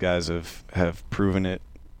those guys have proven it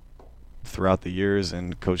throughout the years.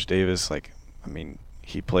 And Coach Davis,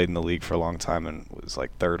 he played in the league for a long time and was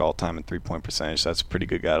like third all time in 3-point percentage. So that's a pretty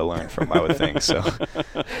good guy to learn from, I would think. So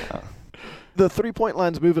the 3-point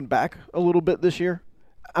line's moving back a little bit this year.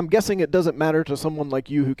 I'm guessing it doesn't matter to someone like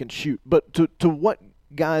you who can shoot, but to what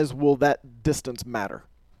guys will that distance matter?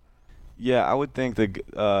 Yeah, I would think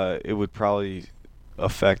that it would probably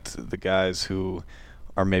affect the guys who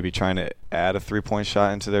are maybe trying to add a 3-point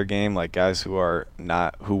shot into their game, like guys who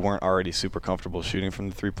weren't already super comfortable shooting from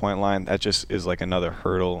the 3-point line. That just is like another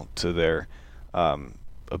hurdle to their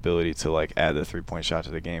ability to like add the 3-point shot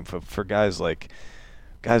to the game. For guys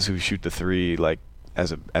who shoot the three like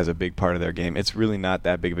as a big part of their game, it's really not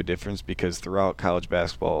that big of a difference, because throughout college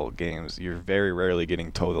basketball games, you're very rarely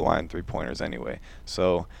getting toe the line 3-pointers anyway.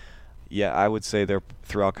 So yeah, I would say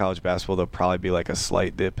throughout college basketball, there'll probably be like a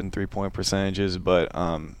slight dip in 3-point percentages, but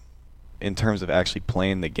in terms of actually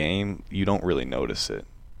playing the game, you don't really notice it,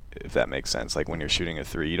 if that makes sense. Like when you're shooting a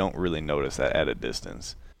three, you don't really notice that at a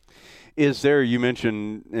distance. You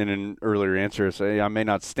mentioned in an earlier answer, say I may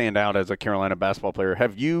not stand out as a Carolina basketball player.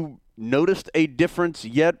 Have you noticed a difference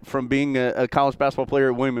yet from being a college basketball player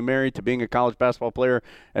at William & Mary to being a college basketball player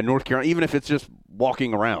at North Carolina, even if it's just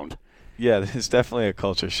walking around? Yeah, it's definitely a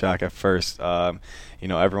culture shock at first.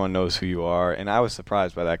 Everyone knows who you are, and I was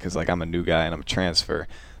surprised by that because, I'm a new guy and I'm a transfer.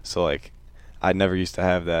 So, I never used to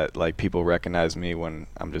have that, people recognize me when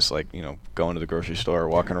I'm just, going to the grocery store or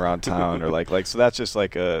walking around town or, so that's just,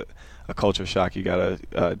 a culture shock you got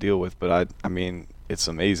to deal with. But, I mean, it's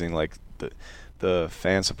amazing, the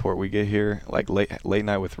fan support we get here, late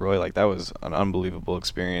night with Roy, that was an unbelievable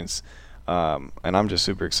experience. And I'm just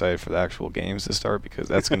super excited for the actual games to start, because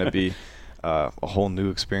that's going to be a whole new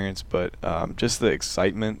experience. But just the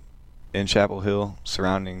excitement in Chapel Hill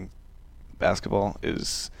surrounding basketball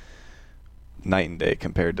is night and day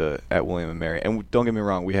compared to at William & Mary. And don't get me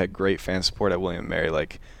wrong, we had great fan support at William & Mary,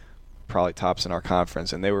 probably tops in our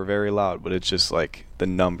conference, and they were very loud. But it's just the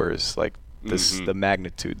numbers, the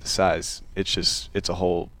magnitude, the size. It's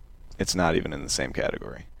not even in the same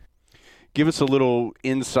category. Give us a little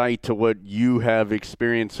insight to what you have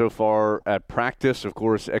experienced so far at practice. Of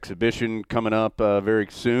course, exhibition coming up very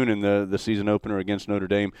soon in the season opener against Notre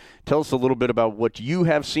Dame. Tell us a little bit about what you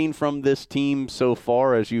have seen from this team so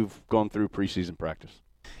far as you've gone through preseason practice.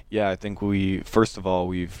 Yeah, I think we've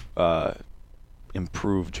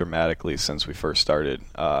improved dramatically since we first started,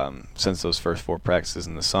 since those first 4 practices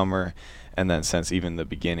in the summer, and then since even the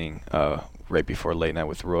beginning, right before Late Night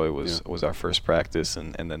with Roy was our first practice,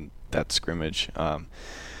 and then that scrimmage.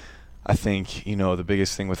 I think, the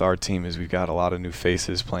biggest thing with our team is we've got a lot of new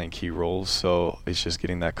faces playing key roles, so it's just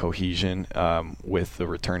getting that cohesion with the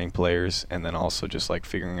returning players, and then also just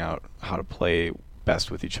figuring out how to play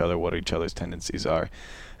best with each other, what each other's tendencies are.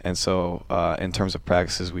 And so in terms of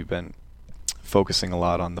practices, we've been focusing a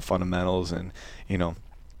lot on the fundamentals and,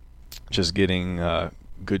 just getting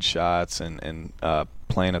good shots and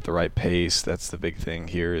playing at the right pace. That's the big thing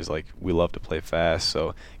here is we love to play fast,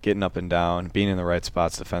 so getting up and down, being in the right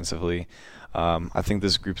spots defensively. I think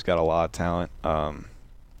this group's got a lot of talent.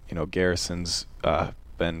 Garrison's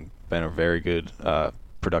been a very good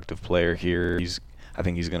productive player here. I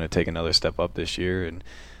think he's going to take another step up this year, and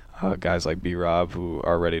guys like B-Rob who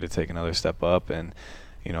are ready to take another step up, and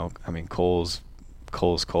Cole's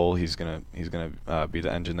Cole. He's gonna be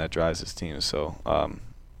the engine that drives his team. So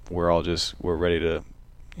we're ready to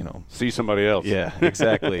see somebody else. Yeah,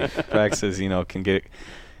 exactly. Practices, can get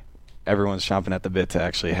everyone's chomping at the bit to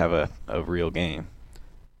actually have a real game.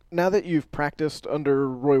 Now that you've practiced under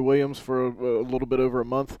Roy Williams for a little bit over a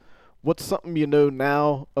month, what's something you know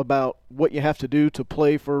now about what you have to do to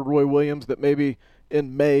play for Roy Williams that maybe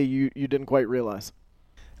in May you didn't quite realize?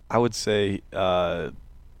 I would say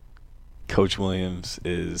Coach Williams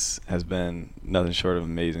has been nothing short of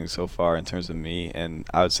amazing so far in terms of me, and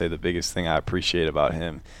I would say the biggest thing I appreciate about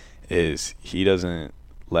him is he doesn't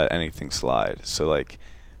let anything slide. So like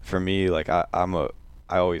for me, like I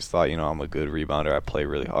always thought, I'm a good rebounder. I play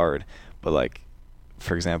really hard, but like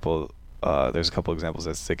for example, there's a couple examples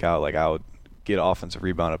that stick out. Like I would get offensive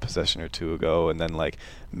rebound a possession or two ago, and then like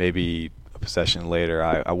maybe possession later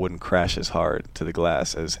I wouldn't crash as hard to the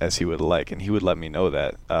glass as he would like, and he would let me know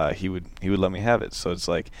that. He would let me have it. So it's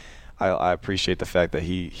like I appreciate the fact that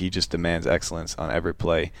he just demands excellence on every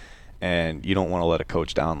play, and you don't want to let a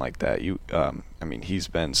coach down like that. He's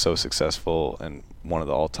been so successful and one of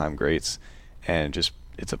the all-time greats, and just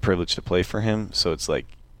it's a privilege to play for him. So it's like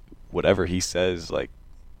whatever he says, like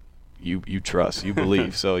you trust, you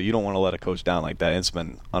believe. So you don't want to let a coach down like that. And it's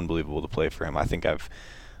been unbelievable to play for him. I think I've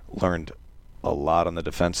learned a lot on the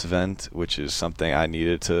defensive end, which is something I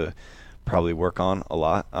needed to probably work on a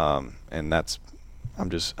lot. And I'm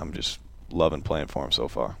just loving playing for him so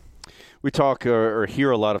far. We talk or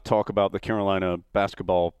hear a lot of talk about the Carolina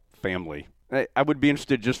basketball family. I would be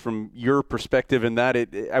interested just from your perspective in that.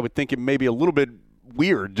 I would think it may be a little bit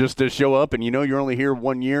weird just to show up and you're only here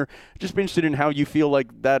 1 year. Just be interested in how you feel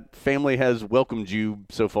like that family has welcomed you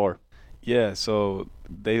so far. Yeah, so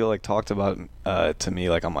they like talked about to me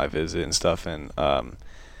like on my visit and stuff, and I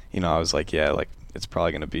was like, yeah, like it's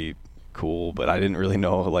probably gonna be cool, but I didn't really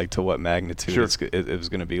know like to what magnitude it was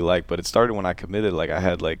gonna be like. But it started when I committed. Like I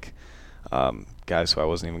had like guys who I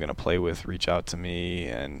wasn't even gonna play with reach out to me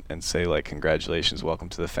and say like congratulations, welcome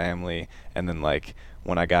to the family. And then like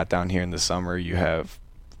when I got down here in the summer, you have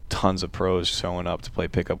tons of pros showing up to play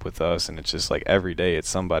pickup with us, and it's just like every day it's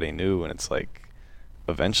somebody new, and it's like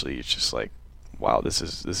eventually it's just like, wow, this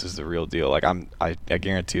is the real deal. Like I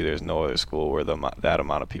guarantee you there's no other school where that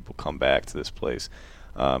amount of people come back to this place.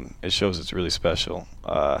 It shows it's really special.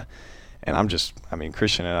 And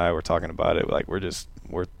Christian and I were talking about it, like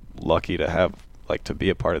we're lucky to have like to be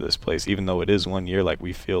a part of this place, even though it is 1 year. Like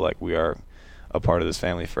we feel like we are a part of this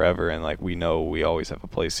family forever, and like we know we always have a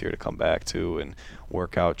place here to come back to and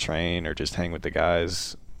work out, train, or just hang with the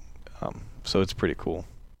guys. So it's pretty cool.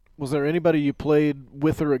 Was there anybody you played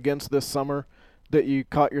with or against this summer that you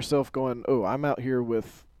caught yourself going, oh, I'm out here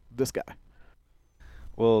with this guy?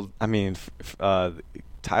 Well, Tyler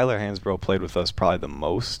Hansbrough played with us probably the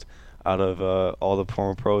most out of all the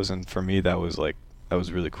former pros, and for me that was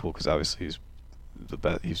really cool because obviously he's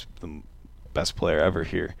the best player ever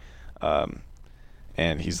here,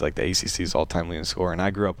 and he's like the ACC's all-time leading scorer. And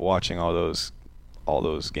I grew up watching all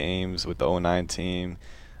those games with the 2009 team.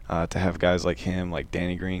 To have guys like him, like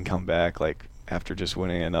Danny Green, come back like after just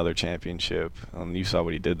winning another championship, and you saw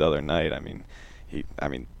what he did the other night.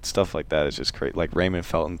 Stuff like that is just great. Like Raymond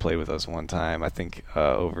Felton played with us one time, I think,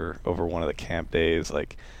 over one of the camp days.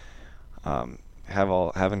 Like,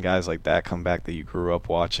 having guys like that come back that you grew up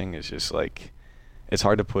watching is just like, it's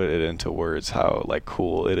hard to put it into words how like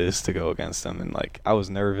cool it is to go against them. And like I was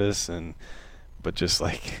nervous but just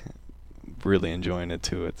like really enjoying it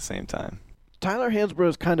too at the same time. Tyler Hansbrough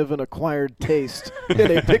is kind of an acquired taste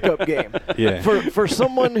in a pickup game. Yeah. For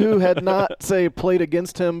someone who had not, say, played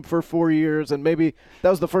against him for 4 years, and maybe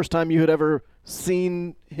that was the first time you had ever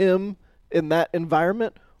seen him in that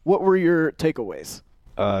environment, what were your takeaways?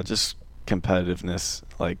 Just competitiveness.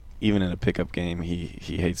 Like even in a pickup game,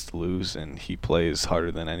 he hates to lose, and he plays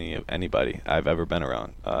harder than anybody I've ever been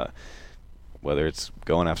around. Whether it's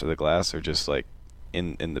going after the glass or just like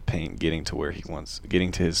in the paint, getting to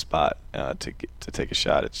his spot to take a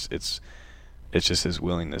shot. It's just his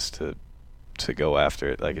willingness to go after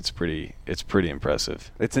it. Like it's pretty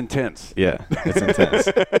impressive. It's intense. Yeah, it's intense.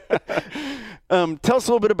 Tell us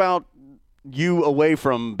a little bit about you away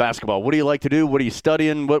from basketball. What do you like to do? What are you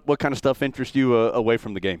studying? What kind of stuff interests you away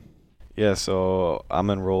from the game? Yeah, so I'm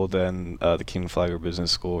enrolled in the Kingman Flagler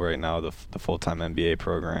Business School right now, the full-time MBA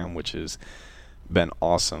program, which is been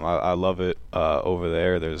awesome. I love it over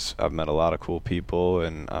there. I've met a lot of cool people,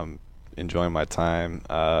 and I'm enjoying my time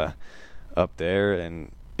up there,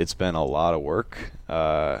 and it's been a lot of work.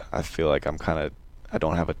 I feel like I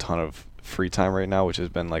don't have a ton of free time right now, which has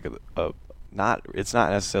been like it's not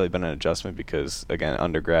necessarily been an adjustment because again,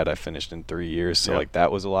 undergrad I finished in 3 years, so like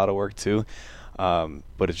that was a lot of work too.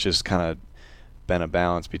 But it's just kind of been a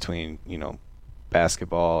balance between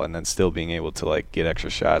basketball and then still being able to like get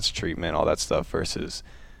extra shots, treatment, all that stuff versus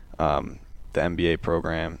the NBA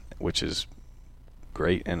program, which is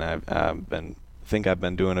great, and I've been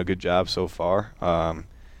doing a good job so far.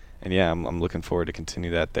 And yeah, I'm looking forward to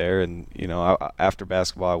continue that there. And after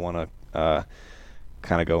basketball, I want to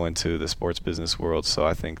kind of go into the sports business world. So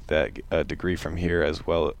I think that a degree from here, as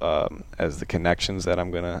well as the connections that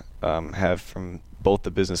I'm gonna have from both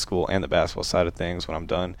the business school and the basketball side of things when I'm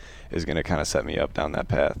done, is gonna kind of set me up down that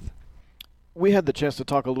path. We had the chance to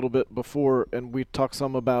talk a little bit before, and we talked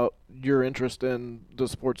some about your interest in the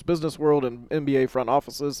sports business world and NBA front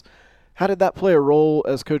offices. How did that play a role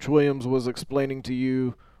as Coach Williams was explaining to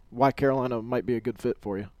you why Carolina might be a good fit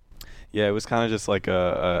for you? Yeah, it was kind of just like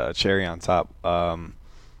a cherry on top.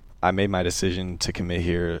 I made my decision to commit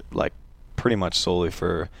here like pretty much solely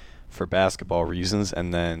for basketball reasons,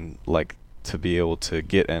 and then like to be able to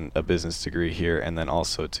get a business degree here, and then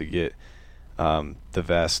also to get the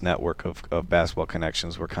vast network of basketball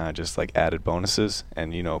connections were kind of just like added bonuses.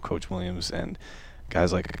 And Coach Williams and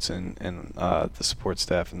guys like us and the support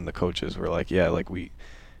staff and the coaches were like, yeah, like we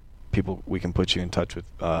can put you in touch with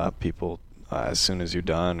people as soon as you're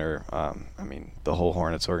done, or the whole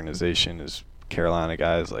Hornets organization is Carolina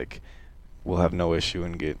guys. Like, we'll have no issue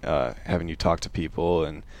in having you talk to people,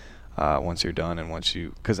 and once you're done, and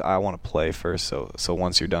because I want to play first, so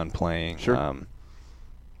once you're done playing, sure.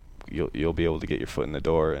 You'll be able to get your foot in the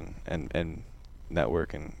door and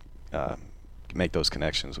network and make those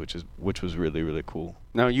connections, which was really, really cool.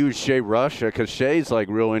 Now, you and Shea Rush, because Shea's like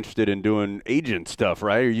real interested in doing agent stuff,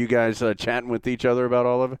 right? Are you guys chatting with each other about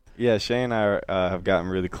all of it? Yeah, Shea and I have gotten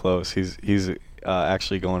really close. He's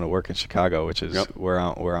actually going to work in Chicago, which is where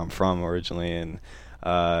I'm from originally, and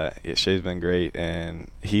Shea's been great, and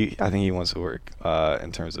I think he wants to work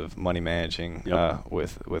in terms of money managing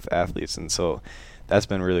with athletes, and so that's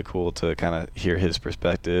been really cool to kind of hear his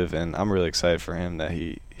perspective, and I'm really excited for him that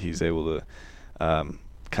he's able to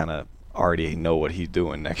kind of already know what he's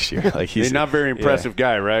doing next year. Like he's not a very impressive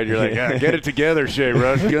guy, right? You're like, get it together, Shea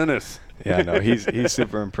Rush. Goodness. Yeah, no, he's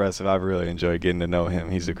super impressive. I've really enjoyed getting to know him.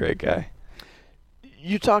 He's a great guy.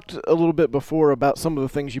 You talked a little bit before about some of the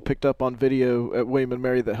things you picked up on video at William &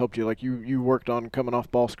 Mary that helped you. Like you worked on coming off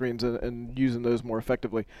ball screens and using those more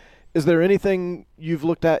effectively. Is there anything you've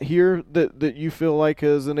looked at here that you feel like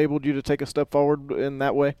has enabled you to take a step forward in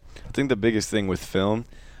that way? I think the biggest thing with film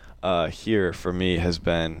here for me has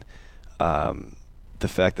been the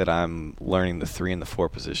fact that I'm learning the 3 and the 4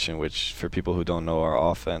 position, which for people who don't know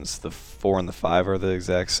our offense, the 4 and the 5 are the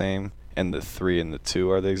exact same, and the 3 and the 2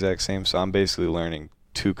 are the exact same. So I'm basically learning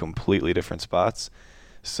 2 completely different spots.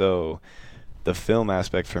 So the film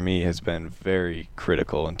aspect for me has been very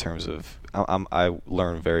critical in terms of I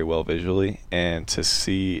learn very well visually, and to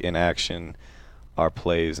see in action our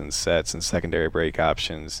plays and sets and secondary break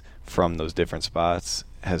options from those different spots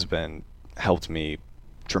has helped me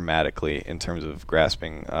dramatically in terms of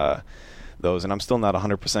grasping those. And I'm still not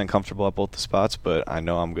 100% comfortable at both the spots, but I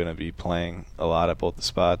know I'm going to be playing a lot at both the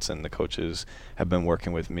spots, and the coaches have been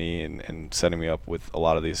working with me and setting me up with a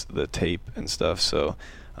lot of the tape and stuff. So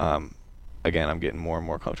again, I'm getting more and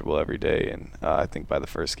more comfortable every day, and I think by the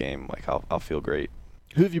first game, like I'll feel great.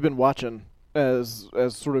 Who have you been watching as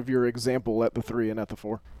sort of your example at the 3 and at the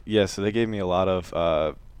 4? Yeah, so they gave me a lot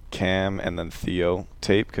of Cam and then Theo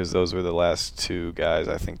tape, because those were the last 2 guys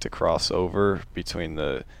I think to cross over between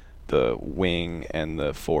the wing and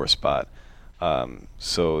the 4 spot.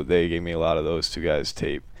 So they gave me a lot of those 2 guys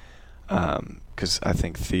tape, because I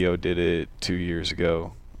think Theo did it 2 years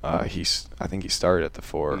ago. I think he started at the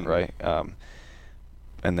 4, right?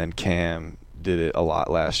 And then Cam did it a lot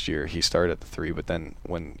last year. He started at the 3, but then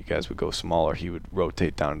when you guys would go smaller, he would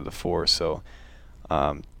rotate down to the 4. So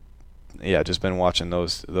just been watching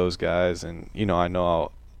those guys, and I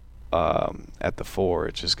know at the 4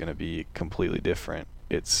 it's just going to be completely different.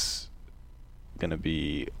 It's going to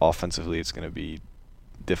be offensively, it's going to be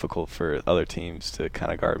difficult for other teams to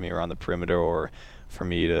kind of guard me around the perimeter, or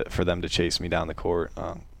for them to chase me down the court.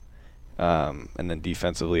 And then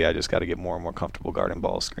defensively, I just got to get more and more comfortable guarding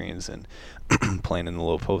ball screens and playing in the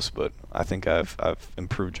low post. But I think I've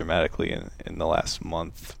improved dramatically in the last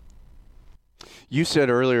month. You said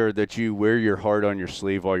earlier that you wear your heart on your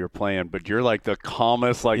sleeve while you're playing, but you're like the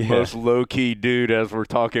calmest, most low-key dude as we're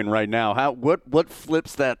talking right now. What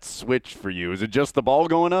flips that switch for you? Is it just the ball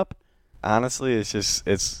going up? Honestly,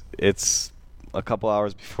 it's a couple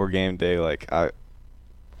hours before game day. Like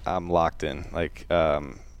I'm locked in. Like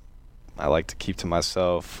I like to keep to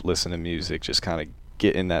myself, listen to music, just kind of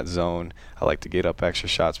get in that zone. I like to get up extra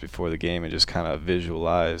shots before the game and just kind of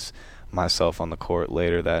visualize myself on the court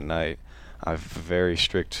later that night. I have a very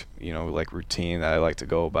strict, like routine that I like to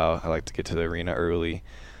go about. I like to get to the arena early.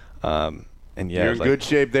 And yeah, you're in good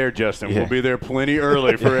shape there, Justin. Yeah. We'll be there plenty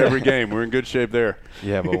early for every game. We're in good shape there.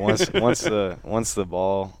 Yeah, but once the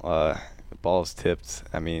ball is tipped,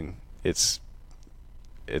 I mean, it's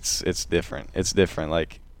different. It's different.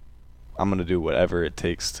 Like, I'm gonna do whatever it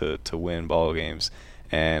takes to win ball games,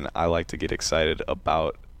 and I like to get excited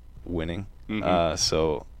about winning.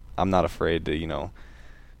 So I'm not afraid to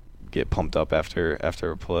get pumped up after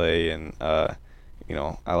a play, and I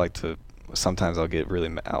like to. Sometimes I'll get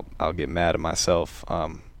I'll get mad at myself,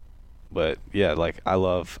 but yeah, like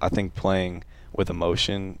I think playing with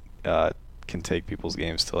emotion can take people's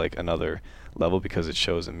games to like another level because it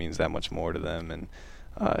shows it means that much more to them, and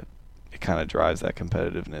it kind of drives that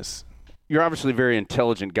competitiveness. You're obviously a very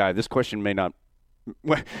intelligent guy. This question may not,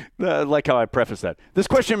 like how I preface that. This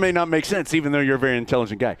question may not make sense, even though you're a very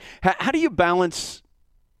intelligent guy. How do you balance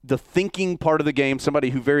the thinking part of the game,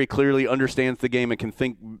 somebody who very clearly understands the game and can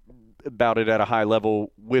think about it at a high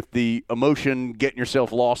level, with the emotion, getting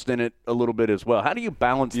yourself lost in it a little bit as well? How do you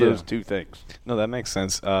balance those two things? No, that makes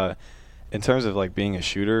sense. In terms of like being a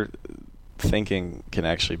shooter, thinking can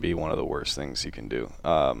actually be one of the worst things you can do.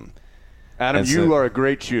 Adam, you are a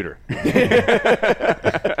great shooter.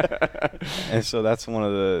 And so that's one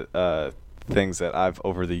of the things that I've,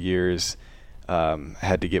 over the years,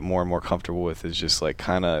 had to get more and more comfortable with, is just like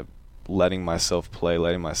kind of letting myself play,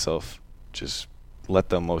 letting myself just let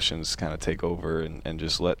the emotions kind of take over, and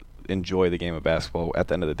just enjoy the game of basketball. At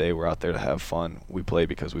the end of the day, we're out there to have fun. We play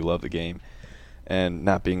because we love the game. And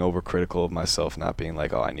not being overcritical of myself, not being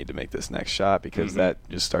like, oh, I need to make this next shot, because that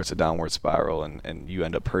just starts a downward spiral, and you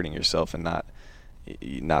end up hurting yourself and not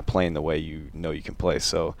playing the way you know you can play.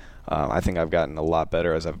 So I think I've gotten a lot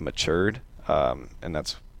better as I've matured, and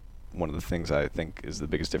that's one of the things I think is the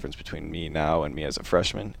biggest difference between me now and me as a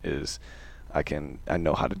freshman, is I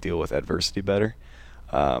know how to deal with adversity better.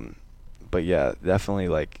 But yeah, definitely,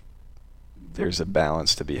 like, there's a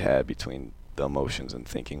balance to be had between the emotions and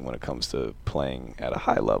thinking when it comes to playing at a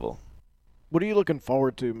high level. What are you looking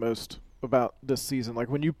forward to most about this season? Like,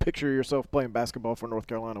 when you picture yourself playing basketball for North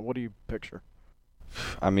Carolina, what do you picture?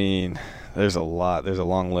 I mean, there's a lot. There's a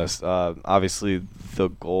long list. Obviously, the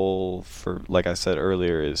goal for, like I said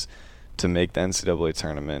earlier, is to make the NCAA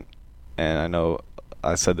tournament. And I know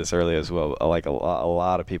I said this earlier as well. Like, a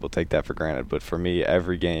lot of people take that for granted. But for me,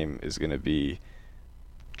 every game is going to be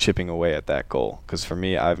chipping away at that goal, because for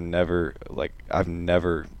me, I've never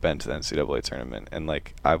been to the NCAA tournament, and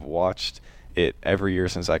like I've watched it every year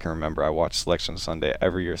since I can remember. I watched Selection Sunday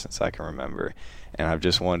every year since I can remember, and I've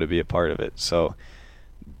just wanted to be a part of it. So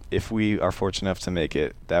if we are fortunate enough to make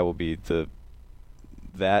it, that will be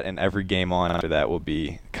that, and every game on after that will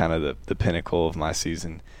be kind of the pinnacle of my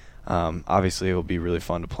season. Obviously, it will be really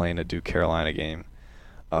fun to play in a Duke Carolina game,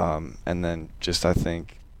 and then just I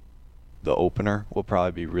think the opener will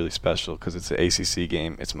probably be really special because it's an ACC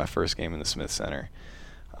game. It's my first game in the Smith Center.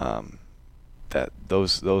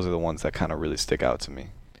 Those are the ones that kind of really stick out to me.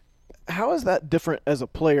 How is that different as a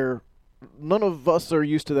player? None of us are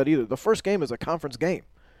used to that either. The first game is a conference game.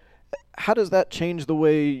 How does that change the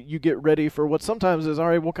way you get ready for what sometimes is, all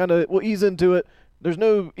right, we'll ease into it. There's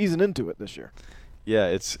no easing into it this year. Yeah,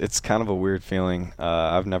 it's kind of a weird feeling.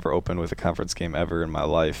 I've never opened with a conference game ever in my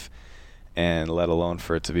life, and let alone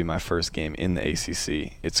for it to be my first game in the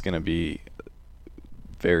ACC. It's going to be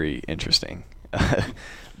very interesting.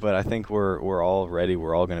 But I think we're all ready.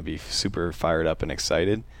 We're all going to be super fired up and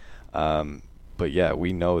excited. But yeah,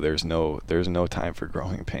 we know there's no time for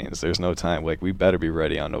growing pains. There's no time. Like, we better be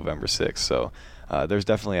ready on November 6th. So there's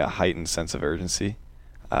definitely a heightened sense of urgency.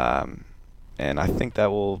 And I think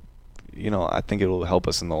that will, I think it'll help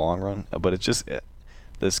us in the long run. But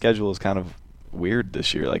the schedule is kind of weird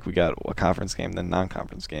this year. Like, we got a conference game, then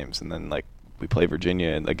non-conference games, and then like we play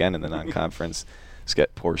Virginia and again in the non-conference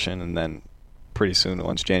portion, and then pretty soon,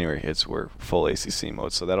 once January hits, we're full ACC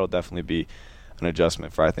mode. So that'll definitely be an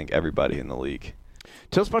adjustment for, I think, everybody in the league.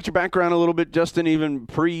 Tell us about your background a little bit, Justin, even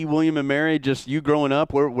pre-William and Mary, just you growing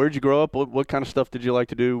up. Where'd you grow up? What kind of stuff did you like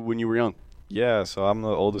to do when you were young? Yeah, so I'm the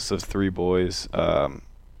oldest of three boys. I'm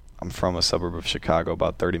from a suburb of Chicago,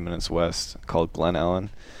 about 30 minutes west, called Glen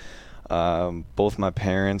Ellen. Both my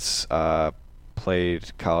parents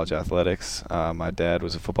played college athletics. My dad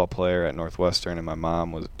was a football player at Northwestern, and my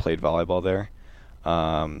mom played volleyball there.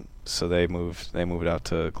 So they moved out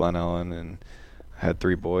to Glen Ellen and had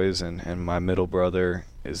three boys. And my middle brother,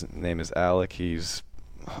 his name is Alec. He's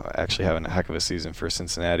actually having a heck of a season for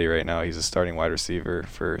Cincinnati right now. He's a starting wide receiver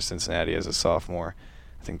for Cincinnati as a sophomore.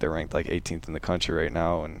 I think they're ranked like 18th in the country right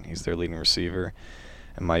now, and he's their leading receiver.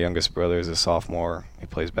 And my youngest brother is a sophomore. He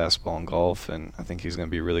plays basketball and golf, and I think he's going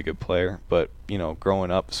to be a really good player. But,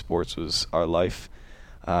 growing up, sports was our life.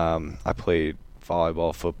 I played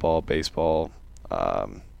volleyball, football, baseball,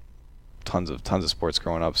 tons of sports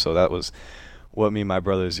growing up. So that was what me and my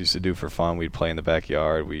brothers used to do for fun. We'd play in the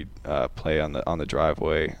backyard. We'd play on the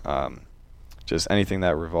driveway. Just anything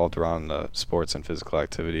that revolved around the sports and physical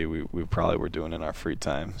activity, we probably were doing in our free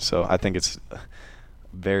time. So I think it's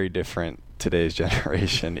very different today's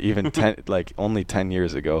generation. Even only 10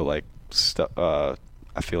 years ago,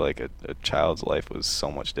 I feel like a child's life was so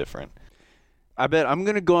much different. I bet I'm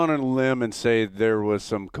going to go on a limb and say there was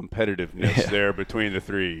some competitiveness there between the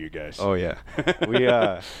three of you guys. Oh yeah, we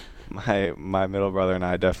my middle brother and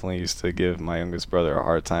I definitely used to give my youngest brother a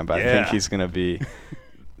hard time, but I think he's going to be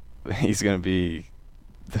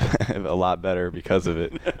a lot better because of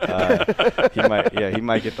it. He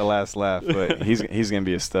might get the last laugh, but he's going to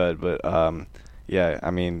be a stud. But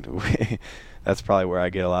that's probably where I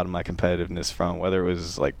get a lot of my competitiveness from, whether it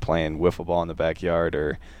was like playing wiffle ball in the backyard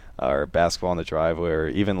or basketball in the driveway, or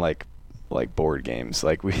even like board games.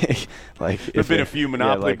 There's been a few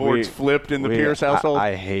Monopoly boards flipped in the Pierce household.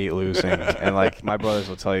 I hate losing, and my brothers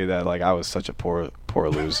will tell you that I was such a poor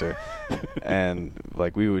loser, and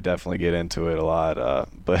we would definitely get into it a lot.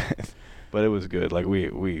 But it was good.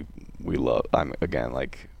 We love.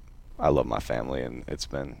 I love my family, and it's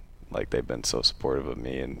been they've been so supportive of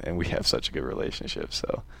me, and we have such a good relationship.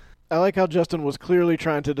 So. I like how Justin was clearly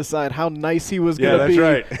trying to decide how nice he was going to be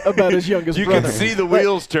about his youngest brother. You can see the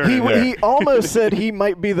wheels turning there. He almost said he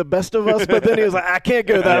might be the best of us, but then he was like, I can't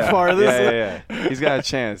go that far. He's got a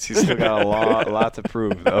chance. He's still got a lot to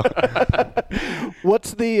prove, though.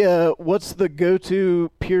 What's the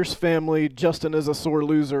go-to Pierce family Justin is a sore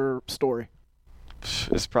loser story?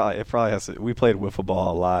 It probably has to. We played wiffle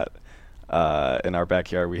ball a lot. In our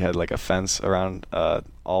backyard, we had a fence around.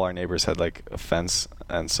 All our neighbors had a fence,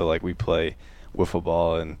 and so we play wiffle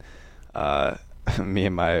ball, and me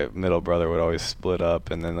and my middle brother would always split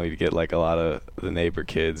up, and then we'd get a lot of the neighbor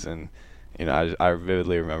kids, and I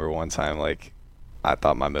vividly remember one time I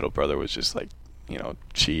thought my middle brother was just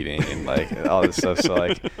cheating and all this stuff. So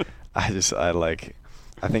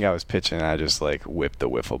I think I was pitching, and I just whipped the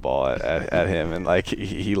wiffle ball at him, and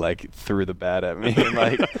he threw the bat at me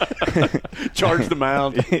and charged the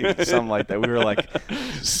mound, something like that. We were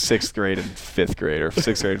 6th grade and 5th grade, or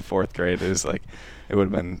 6th grade and 4th grade. It was it would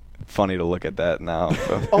have been funny to look at that now.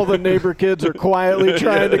 All the neighbor kids are quietly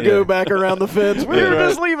trying to go back around the fence. We're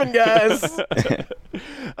just leaving, guys.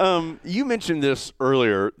 You mentioned this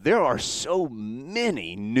earlier. There are so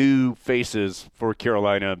many new faces for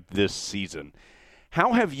Carolina this season.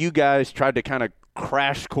 How have you guys tried to kind of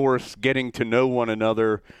crash course getting to know one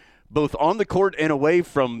another, both on the court and away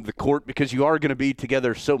from the court, because you are going to be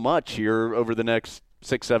together so much here over the next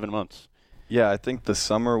 6-7 months? Yeah, I think the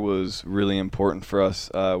summer was really important for us.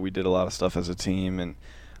 We did a lot of stuff as a team, and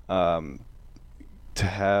to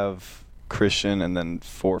have Christian and then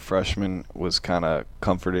 4 freshmen was kind of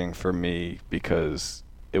comforting for me, because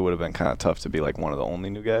it would have been kind of tough to be one of the only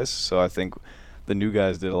new guys. So I think the new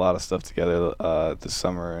guys did a lot of stuff together this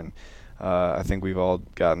summer, and I think we've all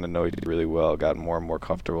gotten to know each other really well, gotten more and more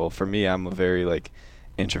comfortable. For me, I'm a very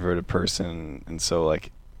introverted person, and so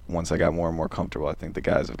once I got more and more comfortable, I think the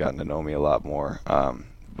guys have gotten to know me a lot more.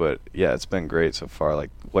 But yeah, it's been great so far.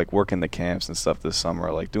 Working the camps and stuff this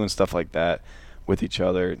summer, doing stuff like that with each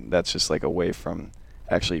other. That's just away from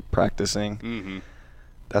actually practicing. Mm-hmm.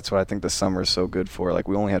 That's what I think the summer is so good for.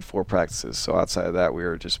 We only had 4 practices, so outside of that, we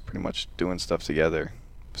were just pretty much doing stuff together.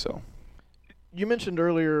 So, you mentioned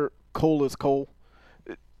earlier Cole is Cole.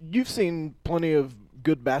 You've seen plenty of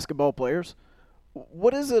good basketball players.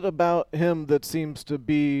 What is it about him that seems to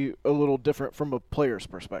be a little different from a player's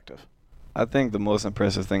perspective? I think the most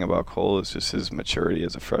impressive thing about Cole is just his maturity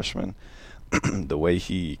as a freshman. The way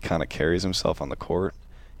he kind of carries himself on the court.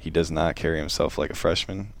 He does not carry himself like a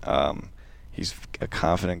freshman. He's a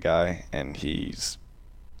confident guy, and he's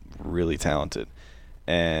really talented.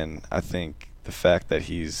 And I think the fact that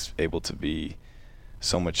he's able to be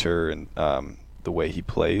so mature in the way he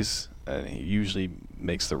plays, and he usually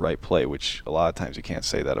makes the right play, which a lot of times you can't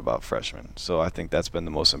say that about freshmen. So I think that's been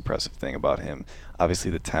the most impressive thing about him.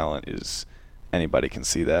 Obviously the talent is, anybody can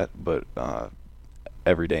see that, but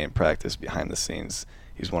every day in practice, behind the scenes,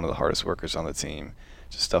 he's one of the hardest workers on the team.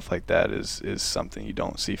 Just stuff like that is something you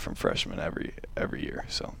don't see from freshmen every year.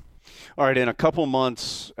 So, all right, in a couple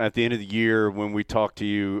months at the end of the year, when we talk to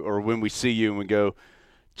you or when we see you and we go,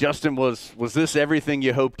 Justin, was this everything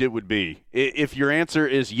you hoped it would be? If your answer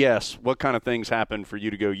is yes, what kind of things happened for you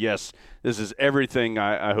to go, yes, this is everything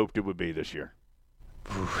I hoped it would be this year?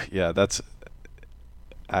 Yeah,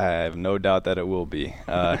 I have no doubt that it will be.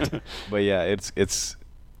 But yeah, it's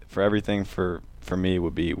for everything for me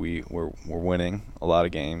would be we're winning a lot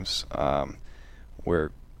of games.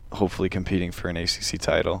 We're hopefully competing for an ACC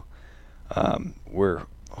title. We're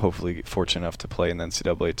hopefully fortunate enough to play in the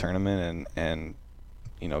NCAA tournament and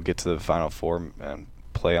get to the Final Four and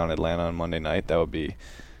play on Atlanta on Monday night. That would be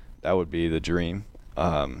the dream.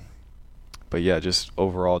 But yeah, just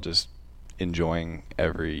overall, just enjoying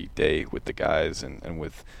every day with the guys and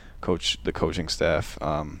with the coaching staff.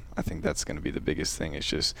 I think that's going to be the biggest thing. It's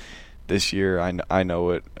just this year, I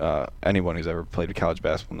know it. Anyone who's ever played college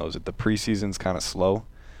basketball knows that the preseason's kind of slow.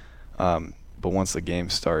 But once the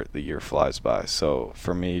games start, the year flies by. So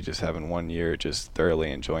for me, just having 1 year, just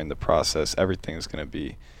thoroughly enjoying the process, everything's going to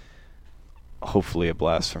be hopefully a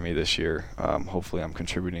blast for me this year. Hopefully I'm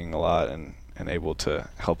contributing a lot and able to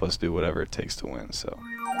help us do whatever it takes to win. So.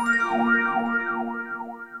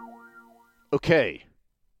 Okay,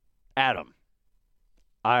 Adam,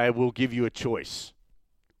 I will give you a choice.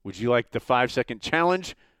 Would you like the 5-second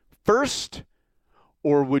challenge first,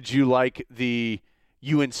 or would you like the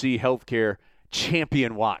UNC Healthcare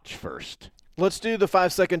Champion Watch first? Let's do the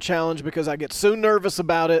 5-second challenge because I get so nervous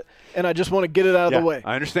about it, and I just want to get it out of the way.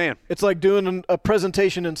 I understand. It's like doing a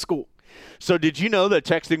presentation in school. So did you know that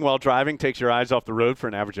texting while driving takes your eyes off the road for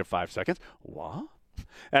an average of 5 seconds? What?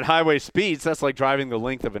 At highway speeds, that's like driving the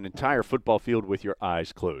length of an entire football field with your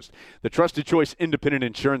eyes closed. The Trusted Choice Independent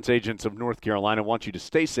Insurance Agents of North Carolina want you to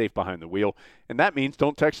stay safe behind the wheel, and that means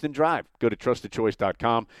don't text and drive. Go to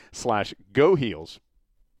trustedchoice.com/GoHeels.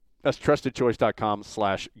 That's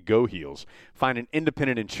trustedchoice.com/GoHeels. Find an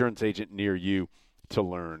independent insurance agent near you to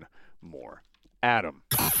learn more. Adam.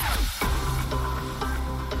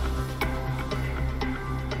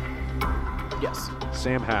 Yes.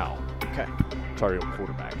 Sam Howell. Okay. Tar Heel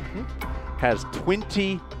quarterback, has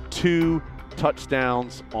 22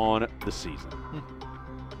 touchdowns on the season.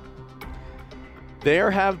 There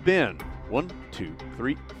have been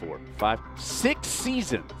 6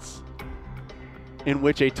 seasons in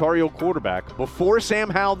which a Tar Heel quarterback before Sam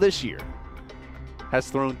Howell this year has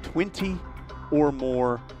thrown 20 or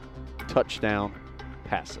more touchdown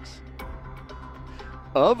passes.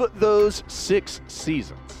 Of those 6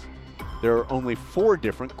 seasons, there are only 4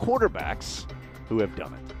 different quarterbacks who have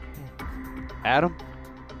done it. Adam,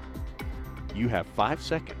 you have 5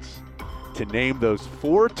 seconds to name those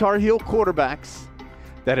 4 Tar Heel quarterbacks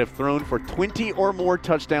that have thrown for 20 or more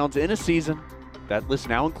touchdowns in a season. That list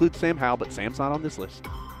now includes Sam Howell, but Sam's not on this list.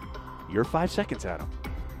 Your 5 seconds, Adam.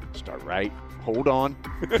 Start right. Hold on.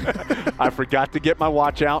 I forgot to get my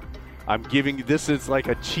watch out. I'm giving you this is like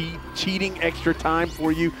a cheating extra time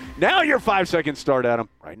for you. Now your 5 seconds start, Adam.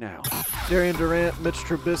 Right now. Darian Durant, Mitch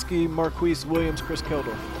Trubisky, Marquise Williams, Chris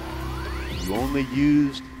Keldorf. You only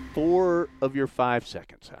used 4 of your 5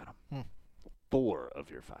 seconds, Adam. 4 of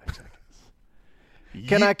your 5 seconds.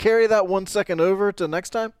 Can I carry that 1 second over to next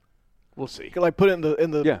time? We'll see. Can I put it in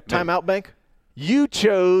the timeout bank? You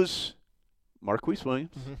chose Marquise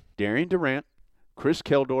Williams, Darian Durant, Chris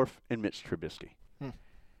Keldorf, and Mitch Trubisky.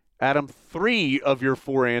 Adam, 3 of your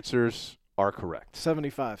 4 answers are correct.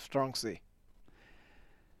 75, strong C.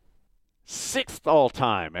 6th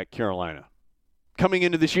all-time at Carolina. Coming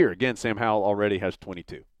into this year, again, Sam Howell already has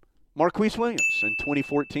 22. Marquise Williams in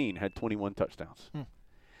 2014 had 21 touchdowns.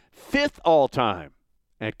 5th all-time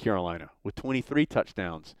at Carolina with 23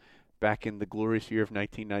 touchdowns back in the glorious year of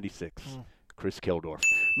 1996. Chris Keldorf.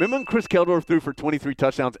 Remember when Chris Keldorf threw for 23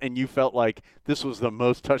 touchdowns and you felt like this was the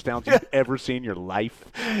most touchdowns you've ever seen in your life?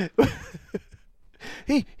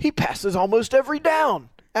 He passes almost every down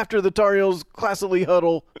after the Tar Heels classically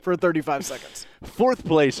huddle for 35 seconds. 4th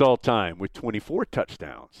place all-time with 24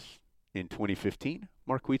 touchdowns. In 2015,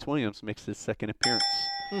 Marquise Williams makes his 2nd appearance.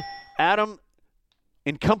 Adam,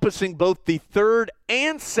 encompassing both the 3rd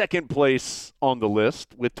and 2nd place on the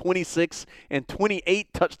list with 26 and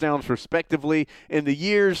 28 touchdowns respectively in the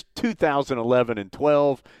years 2011 and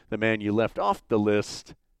 12. The man you left off the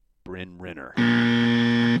list, Bryn Renner.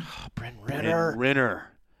 Bryn Renner.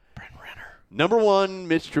 Number 1,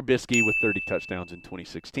 Mitch Trubisky with 30 touchdowns in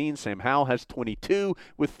 2016. Sam Howell has 22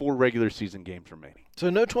 with 4 regular season games remaining. So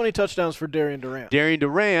no 20 touchdowns for Darian Durant. Darian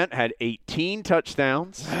Durant had 18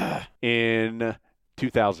 touchdowns in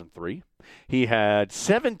 2003. He had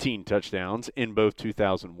 17 touchdowns in both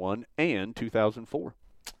 2001 and 2004.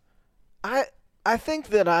 I think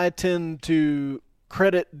that I tend to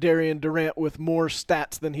credit Darian Durant with more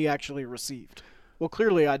stats than he actually received. Well,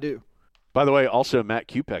 clearly I do. By the way, also Matt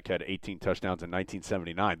Kupek had 18 touchdowns in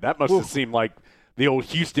 1979. That must have seemed like the old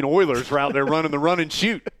Houston Oilers were out there running the run and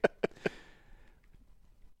shoot.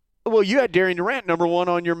 Well, you had Darian Durant number 1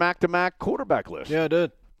 on your Mac-to-Mac quarterback list. Yeah, I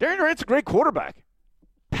did. Darren Durant's a great quarterback.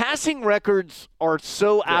 Passing records are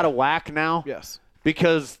so out of whack now. Yes.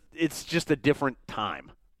 Because it's just a different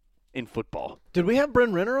time in football. Did we have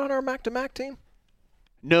Bryn Renner on our Mac-to-Mac team?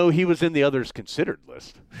 No, he was in the others considered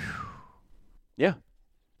list. Yeah.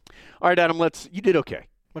 All right, Adam, you did okay.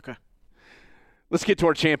 Okay. Let's get to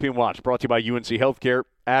our Champion Watch, brought to you by UNC Healthcare.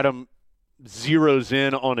 Adam zeroes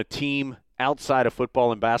in on a team outside of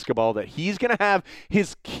football and basketball that he's going to have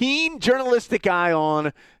his keen journalistic eye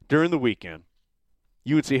on during the weekend.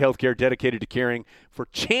 UNC Healthcare, dedicated to caring for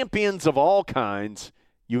champions of all kinds,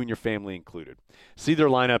 you and your family included. See their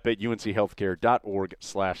lineup at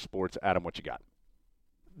unchealthcare.org/sports. Adam, what you got?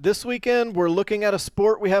 This weekend, we're looking at a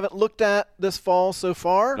sport we haven't looked at this fall so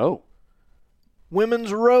far. Oh.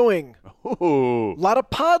 Women's rowing. Ooh. A lot of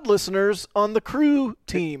pod listeners on the crew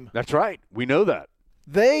team. That's right. We know that.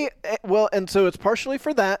 And so it's partially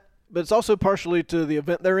for that, but it's also partially to the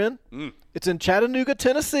event they're in. It's in Chattanooga,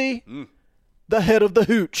 Tennessee. The head of the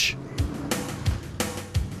hooch.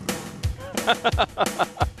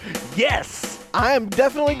 Yes! I am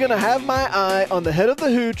definitely going to have my eye on the head of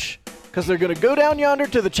the hooch because they're going to go down yonder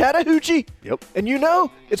to the Chattahoochee. Yep. And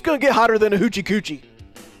it's going to get hotter than a hoochie coochie.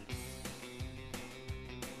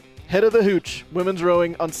 Head of the hooch, women's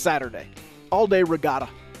rowing on Saturday. All-day regatta.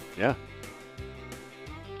 Yeah.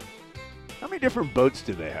 How many different boats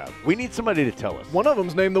do they have? We need somebody to tell us. One of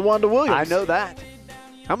them's named the Wanda Williams. I know that.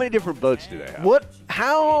 How many different boats do they have?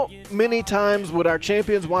 How many times would our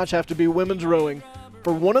Champions Watch have to be women's rowing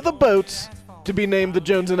for one of the boats to be named the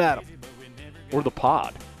Jones and Adam? Or the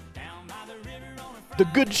pod. The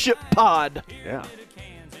Good Ship Pod. Yeah.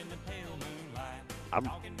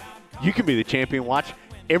 You can be the Champion Watch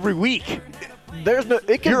every week.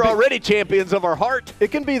 You're already champions of our heart.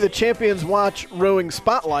 It can be the Champions Watch rowing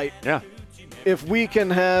spotlight. Yeah. If we can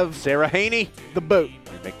have Sarah Haney, the boat.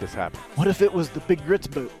 We make this happen. What if it was the Big Grits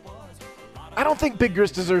boat? I don't think Big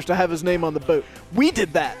Grits deserves to have his name on the boat. We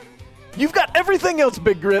did that. You've got everything else,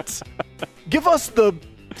 Big Grits. Give us the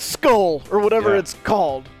skull or whatever it's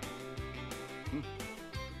called.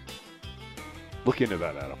 Look into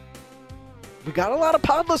that, Adam. We got a lot of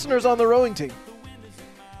pod listeners on the rowing team.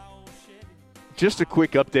 Just a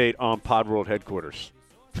quick update on Pod World headquarters.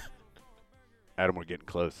 Adam, we're getting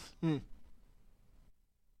close.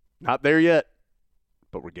 Not there yet,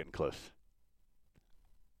 but we're getting close.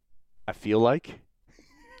 I feel like.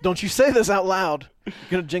 Don't you say this out loud. You're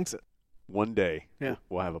going to jinx it. One day,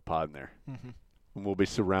 we'll have a pod in there. And we'll be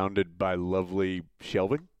surrounded by lovely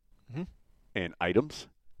shelving and items.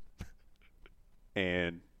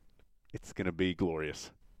 And it's going to be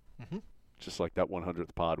glorious. Just like that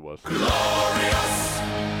 100th pod was. Glorious!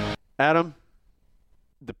 Adam,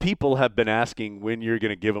 the people have been asking when you're going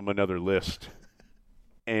to give them another list.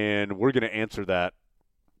 And we're going to answer that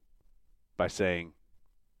by saying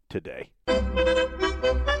today.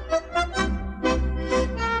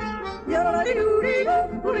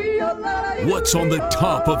 What's on the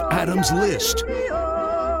top of Adam's list?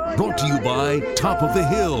 Brought to you by Top of the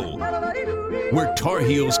Hill, where Tar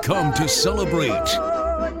Heels come to celebrate.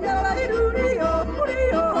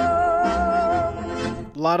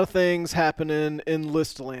 A lot of things happening in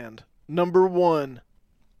Listland. Number one,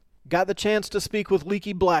 got the chance to speak with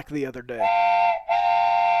Leaky Black the other day.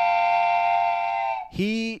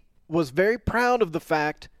 He was very proud of the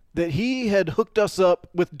fact that he had hooked us up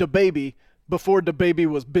with DaBaby before DaBaby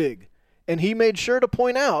was big. And he made sure to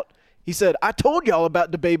point out, he said, I told y'all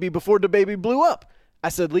about DaBaby before DaBaby blew up. I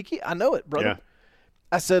said, Leaky, I know it, brother. Yeah.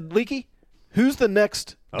 I said, Leaky, who's the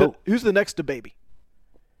next DaBaby?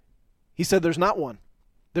 He said there's not one.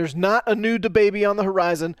 There's not a new DaBaby on the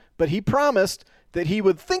horizon, but he promised that he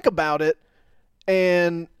would think about it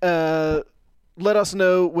and let us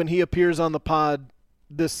know when he appears on the pod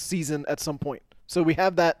this season at some point. So we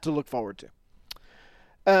have that to look forward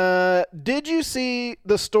to. Did you see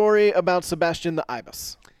the story about Sebastian the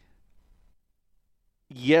Ibis?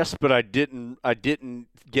 Yes, but I didn't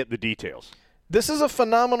get the details. This is a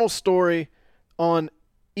phenomenal story on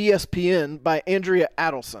ESPN by Andrea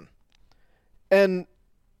Adelson. And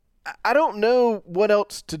I don't know what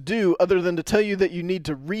else to do other than to tell you that you need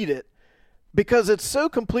to read it because it's so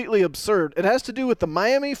completely absurd. It has to do with the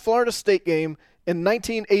Miami-Florida State game in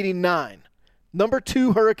 1989. Number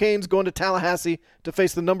 2 Hurricanes going to Tallahassee to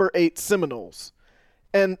face the number 8 Seminoles.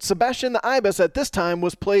 And Sebastian the Ibis at this time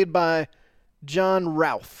was played by John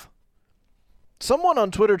Routh. Someone on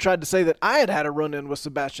Twitter tried to say that I had a run-in with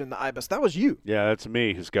Sebastian the Ibis. That was you. Yeah, that's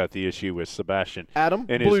me who's got the issue with Sebastian. Adam,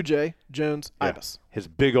 and Blue Jay, Jones, Ibis. His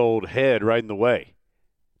big old head right in the way.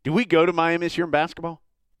 Do we go to Miami this year in basketball?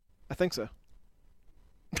 I think so.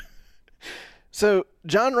 So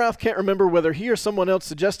John Routh can't remember whether he or someone else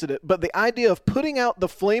suggested it, but the idea of putting out the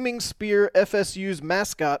Flaming Spear FSU's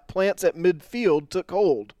mascot plants at midfield took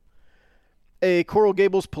hold. A Coral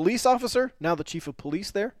Gables police officer, now the chief of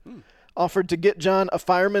police there, offered to get John a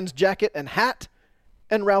fireman's jacket and hat,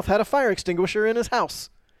 and Routh had a fire extinguisher in his house.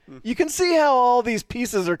 You can see how all these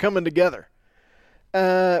pieces are coming together.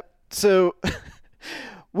 So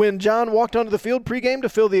when John walked onto the field pregame to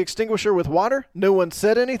fill the extinguisher with water, no one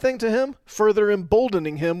said anything to him, further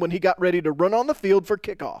emboldening him when he got ready to run on the field for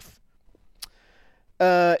kickoff.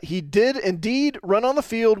 He did indeed run on the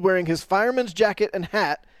field wearing his fireman's jacket and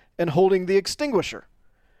hat and holding the extinguisher.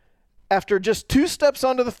 After just 2 steps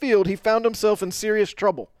onto the field, he found himself in serious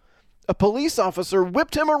trouble. A police officer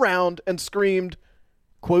whipped him around and screamed,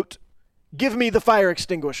 quote, "Give me the fire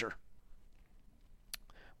extinguisher."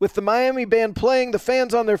 With the Miami band playing, the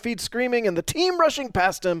fans on their feet screaming, and the team rushing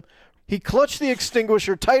past him, he clutched the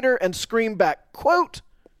extinguisher tighter and screamed back, quote,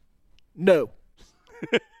 "No."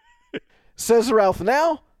 Says Ralph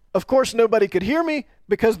now, "Of course nobody could hear me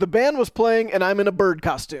because the band was playing and I'm in a bird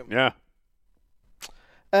costume." Yeah.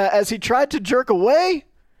 As he tried to jerk away,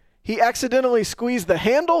 he accidentally squeezed the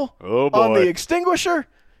handle on the extinguisher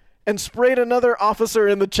and sprayed another officer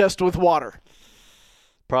in the chest with water.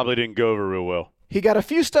 Probably didn't go over real well. He got a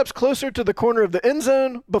few steps closer to the corner of the end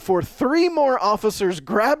zone before 3 more officers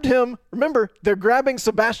grabbed him. Remember, they're grabbing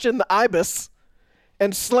Sebastian the Ibis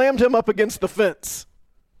and slammed him up against the fence.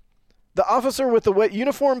 The officer with the wet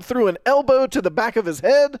uniform threw an elbow to the back of his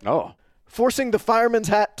head, forcing the fireman's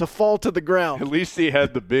hat to fall to the ground. At least he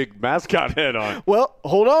had the big mascot head on. Well,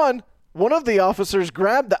 hold on. One of the officers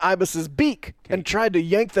grabbed the ibis's beak and tried to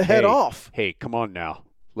yank the head off. Hey, come on now.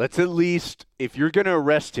 Let's at least, if you're going to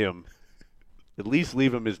arrest him, at least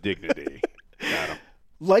leave him his dignity. Got him.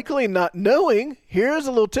 Likely not knowing, here's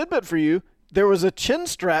a little tidbit for you. There was a chin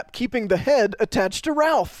strap keeping the head attached to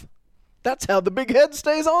Ralph. That's how the big head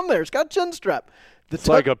stays on there. It's got a chin strap. It's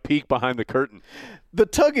like a peek behind the curtain. The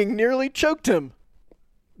tugging nearly choked him.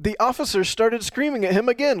 The officer started screaming at him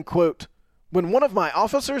again, quote, "When one of my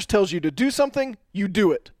officers tells you to do something, you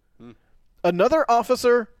do it." Another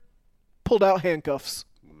officer pulled out handcuffs.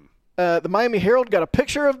 The Miami Herald got a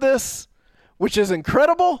picture of this, which is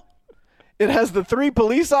incredible. It has the 3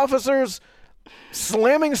 police officers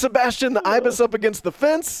slamming Sebastian the Ibis up against the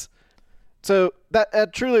fence. So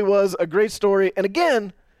that truly was a great story. And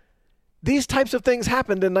again, these types of things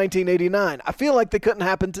happened in 1989. I feel like they couldn't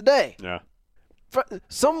happen today. Yeah.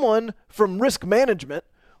 Someone from risk management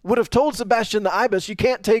would have told Sebastian the Ibis, you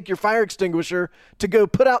can't take your fire extinguisher to go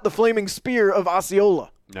put out the flaming spear of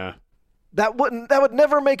Osceola. No. That would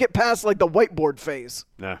never make it past like the whiteboard phase.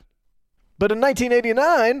 No. But in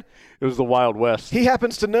 1989, it was the Wild West. He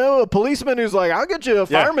happens to know a policeman who's like, "I'll get you a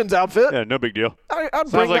fireman's outfit." Yeah, no big deal.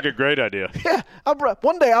 Sounds like a great idea. Yeah,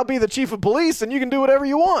 one day I'll be the chief of police and you can do whatever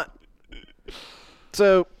you want.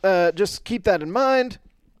 So just keep that in mind.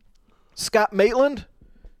 Scott Maitland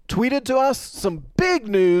tweeted to us some big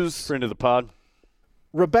news. Friend of the pod.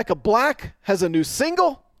 Rebecca Black has a new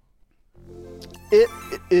single. It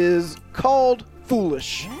is called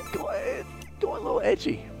Foolish. Going a little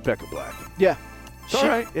edgy, Rebecca Black. Yeah. It's all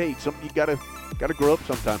right. Hey, you gotta grow up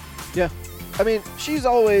sometime. Yeah. I mean, she's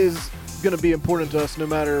always going to be important to us no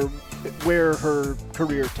matter where her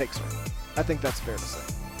career takes her. I think that's fair to say.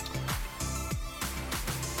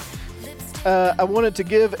 I wanted to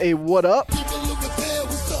give a what up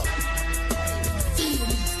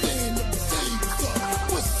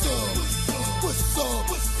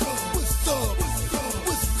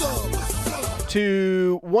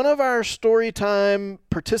to one of our Storytime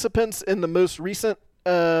participants in the most recent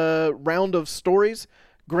round of stories,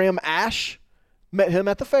 Graham Ash. Met him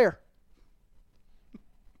at the fair.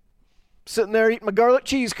 Sitting there eating my garlic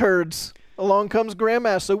cheese curds. Along comes Graham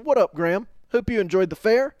Ash. So what up, Graham? Hope you enjoyed the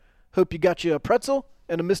fair. Hope you got you a pretzel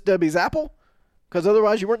and a Miss Debbie's apple, because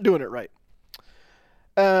otherwise you weren't doing it right.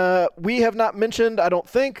 We have not mentioned, I don't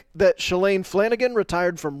think, that Shalane Flanagan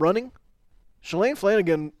retired from running. Shalane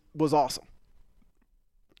Flanagan was awesome.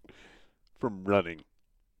 From running.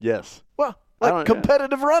 Yes. Well, like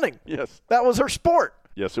competitive running. Yes. That was her sport.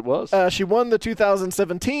 Yes, it was. She won the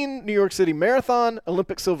 2017 New York City Marathon,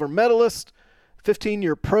 Olympic silver medalist,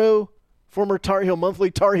 15-year pro, former Tar Heel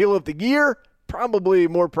Monthly Tar Heel of the Year, probably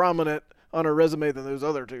more prominent on her resume than those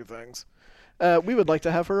other 2 things. We would like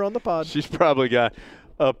to have her on the pod. She's probably got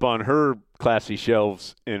up on her classy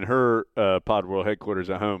shelves in her Pod World headquarters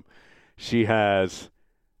at home. She has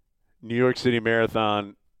New York City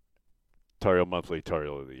Marathon, Tar Heel Monthly, Tar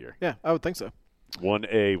Heel of the Year. Yeah, I would think so.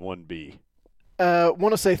 1A, 1B.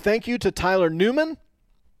 Want to say thank you to Tyler Newman.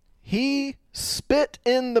 He spit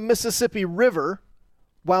in the Mississippi River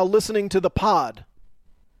while listening to the pod.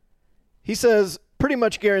 He says, pretty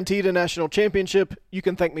much guaranteed a national championship. You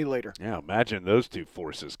can thank me later. Yeah, imagine those two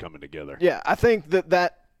forces coming together. Yeah, I think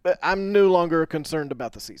that I'm no longer concerned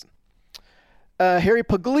about the season. Harry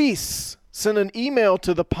Pugliese sent an email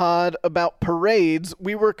to the pod about parades.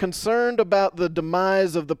 We were concerned about the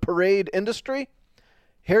demise of the parade industry.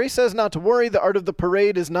 Harry says not to worry. The art of the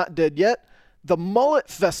parade is not dead yet. The Mullet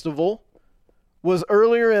Festival was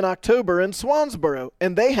earlier in October in Swansboro,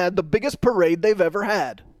 and they had the biggest parade they've ever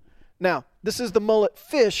had. Now, this is the mullet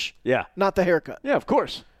fish, not the haircut. Yeah, of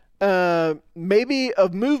course. Maybe a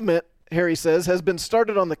movement, Harry says, has been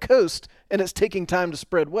started on the coast, and it's taking time to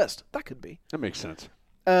spread west. That could be. That makes sense.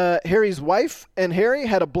 Harry's wife and Harry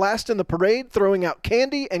had a blast in the parade, throwing out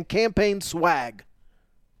candy and campaign swag.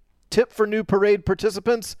 Tip for new parade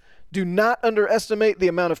participants, do not underestimate the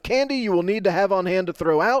amount of candy you will need to have on hand to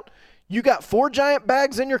throw out. You got 4 giant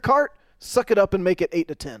bags in your cart, suck it up and make it 8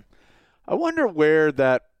 to 10. I wonder where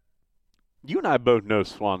that – you and I both know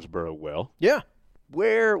Swansboro well. Yeah.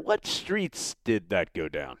 What streets did that go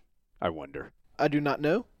down, I wonder? I do not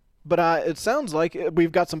know, but it sounds like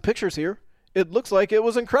we've got some pictures here. It looks like it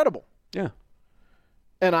was incredible. Yeah.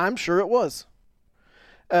 And I'm sure it was.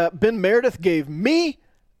 Ben Meredith gave me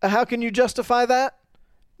a how can you justify that,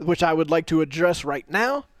 which I would like to address right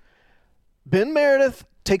now. Ben Meredith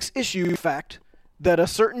takes issue with the fact that a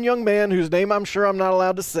certain young man, whose name I'm sure I'm not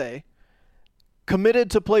allowed to say, committed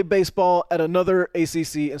to play baseball at another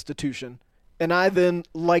ACC institution, and I then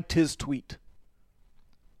liked his tweet.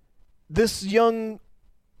 This young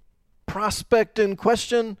prospect in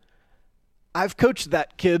question, I've coached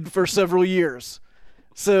that kid for several years.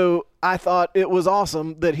 So I thought it was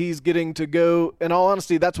awesome that he's getting to go. In all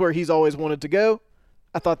honesty, that's where he's always wanted to go.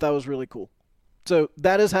 I thought that was really cool. So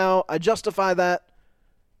that is how I justify that.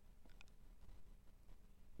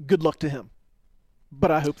 Good luck to him.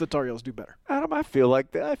 But I hope the Tar Heels do better. Adam, I feel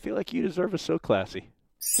like that. I feel like you deserve a So Classy.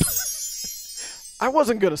 I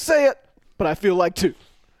wasn't going to say it, but I feel like too.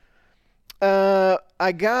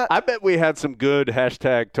 I bet we had some good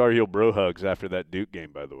hashtag Tar Heel bro hugs after that Duke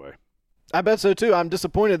game, by the way. I bet so too. I'm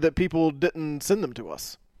disappointed that people didn't send them to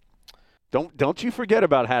us. Don't you forget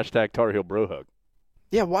about hashtag Tar Heel bro hug.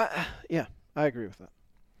 Yeah, why? Yeah, I agree with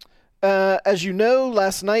that. As you know,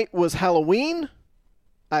 last night was Halloween.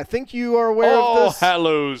 I think you are aware of this. Oh,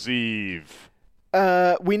 Hallows Eve.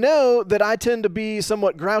 We know that I tend to be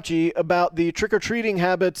somewhat grouchy about the trick-or-treating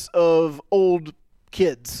habits of old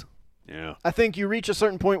kids. Yeah. I think you reach a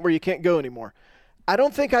certain point where you can't go anymore. I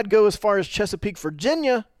don't think I'd go as far as Chesapeake,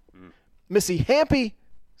 Virginia. Missy Hampy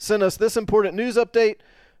sent us this important news update.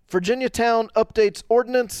 Virginia Town updates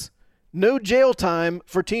ordinance. No jail time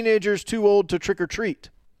for teenagers too old to trick-or-treat.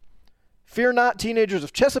 Fear not, teenagers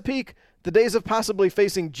of Chesapeake. The days of possibly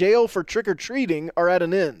facing jail for trick-or-treating are at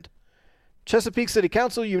an end. Chesapeake City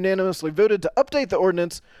Council unanimously voted to update the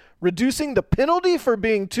ordinance, reducing the penalty for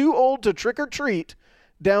being too old to trick-or-treat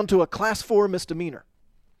down to a Class 4 misdemeanor,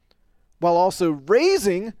 while also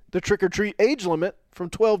raising the trick-or-treat age limit from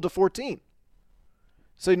 12 to 14.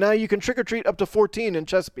 So now you can trick-or-treat up to 14 in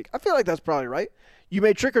Chesapeake. I feel like that's probably right. You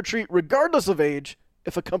may trick-or-treat regardless of age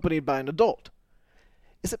if accompanied by an adult.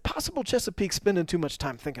 Is it possible Chesapeake's spending too much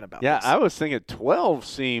time thinking about this? Yeah, I was thinking 12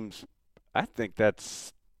 seems – I think that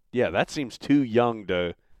seems too young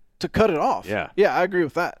to cut it off. Yeah. Yeah, I agree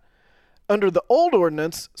with that. Under the old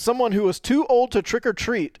ordinance, someone who was too old to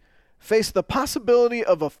trick-or-treat faced the possibility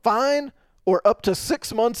of a fine or up to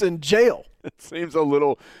 6 months in jail. It seems a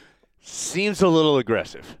little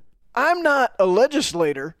aggressive. I'm not a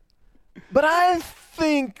legislator, but I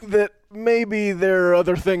think that maybe there are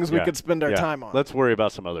other things we could spend our time on. Let's worry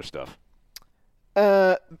about some other stuff.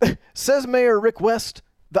 Says Mayor Rick West,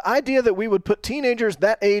 the idea that we would put teenagers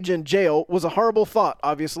that age in jail was a horrible thought,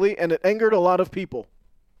 obviously, and it angered a lot of people.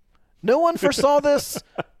 No one foresaw this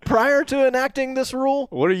prior to enacting this rule.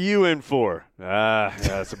 What are you in for?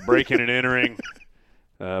 It's a breaking and entering,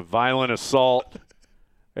 violent assault.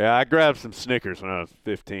 Yeah, I grabbed some Snickers when I was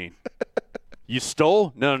 15. You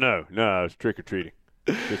stole? No, I was trick-or-treating.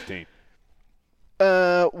 15.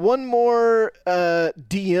 One more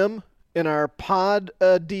DM in our pod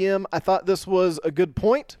DM. I thought this was a good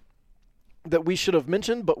point that we should have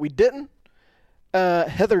mentioned, but we didn't.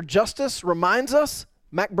 Heather Justice reminds us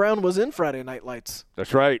Mac Brown was in Friday Night Lights.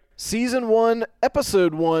 That's right. Season 1,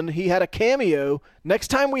 Episode 1, he had a cameo. Next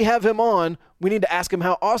time we have him on, we need to ask him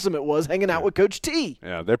how awesome it was hanging out with Coach T.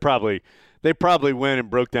 Yeah, they probably went and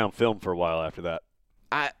broke down film for a while after that.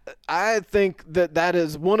 I think that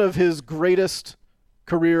is one of his greatest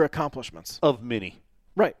career accomplishments. Of many.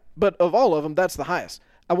 Right, but of all of them, that's the highest.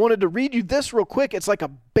 I wanted to read you this real quick. It's like a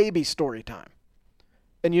baby story time.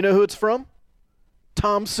 And you know who it's from?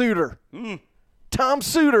 Tom Suter. Tom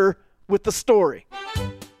Suter with the story.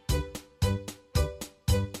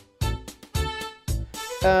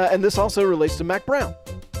 And this also relates to Mac Brown.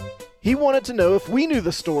 He wanted to know if we knew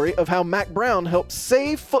the story of how Mac Brown helped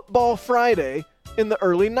save Football Friday in the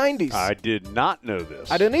early 90s. I did not know this.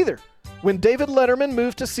 I didn't either. When David Letterman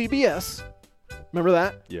moved to CBS, remember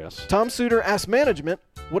that? Yes. Tom Suter asked management,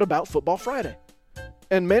 what about Football Friday?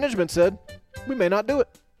 And management said, we may not do it.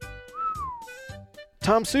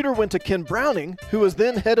 Tom Suter went to Ken Browning, who was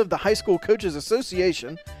then head of the High School Coaches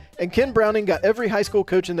Association, and Ken Browning got every high school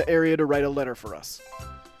coach in the area to write a letter for us.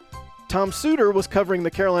 Tom Suter was covering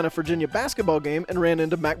the Carolina-Virginia basketball game and ran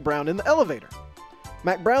into Mac Brown in the elevator.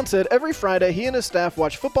 Mac Brown said every Friday he and his staff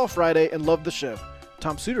watched Football Friday and loved the show.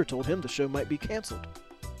 Tom Suter told him the show might be canceled.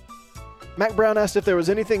 Mac Brown asked if there was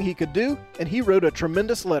anything he could do, and he wrote a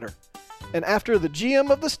tremendous letter. And after the GM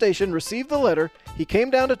of the station received the letter, he came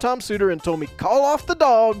down to Tom Suter and told me, call off the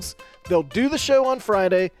dogs, they'll do the show on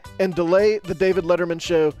Friday, and delay the David Letterman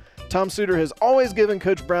show. Tom Suter has always given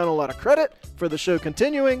Coach Brown a lot of credit for the show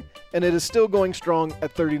continuing, and it is still going strong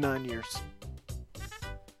at 39 years.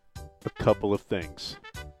 A couple of things.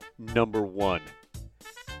 Number one,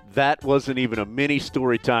 that wasn't even a mini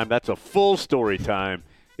story time. That's a full story time,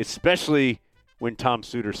 especially when Tom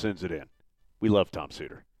Suter sends it in. We love Tom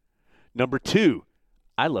Suter. Number two,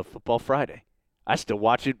 I love Football Friday. I still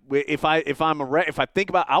watch it. If I think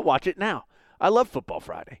about it, I'll watch it now. I love Football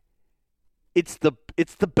Friday. It's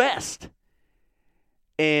the best.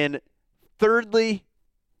 And thirdly,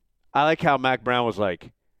 I like how Mac Brown was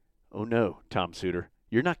like, oh no, Tom Suter,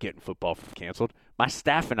 you're not getting football canceled. My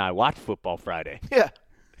staff and I watch Football Friday. Yeah.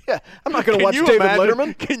 I'm not going to watch David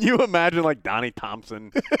Letterman. Can you imagine like Donnie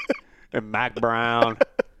Thompson and Mac Brown?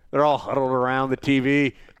 They're all huddled around the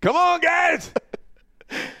TV. Come on, guys.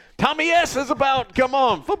 Tommy S. is about, come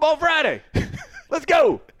on, Football Friday. Let's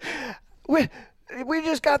go. We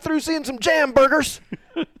just got through seeing some jam burgers,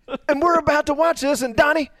 and we're about to watch this. And,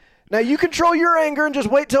 Donnie, now you control your anger and just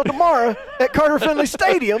wait till tomorrow at Carter Finley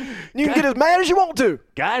Stadium. You can get as mad as you want to.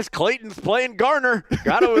 Guys, Clayton's playing Garner.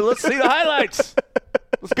 Let's see the highlights.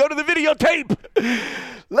 Let's go to the videotape.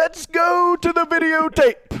 Let's go to the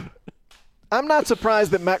videotape. I'm not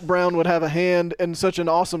surprised that Mac Brown would have a hand in such an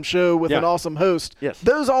awesome show with an awesome host. Yes.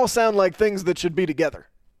 Those all sound like things that should be together.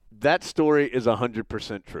 That story is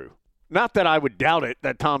 100% true. Not that I would doubt it,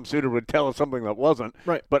 that Tom Suter would tell us something that wasn't.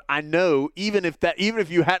 Right. But I know even if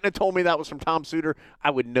you hadn't have told me that was from Tom Suter,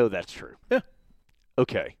 I would know that's true. Yeah.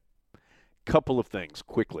 Okay. Couple of things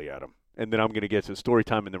quickly, Adam. And then I'm going to get to story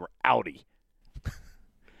time, and then we're outie.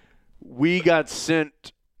 We got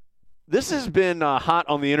sent – this has been hot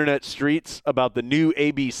on the internet streets about the new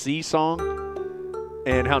ABC song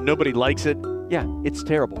and how nobody likes it. Yeah, it's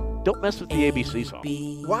terrible. Don't mess with the ABC song.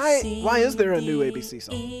 Why is there a new ABC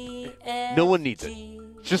song? No one needs it.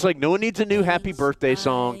 It's just like no one needs a new happy birthday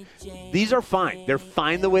song. These are fine. They're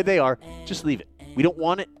fine the way they are. Just leave it. We don't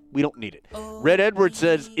want it. We don't need it. Red Edwards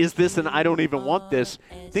says, is this an I don't even want this?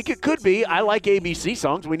 I think it could be. I like ABC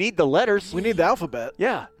songs. We need the letters. We need the alphabet.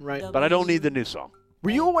 Yeah. Right. But I don't need the new song. Were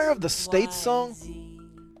you aware of the States song?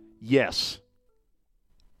 Yes.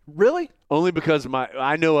 Really? Only because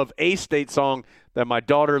I know of a state song that my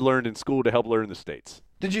daughter learned in school to help learn the states.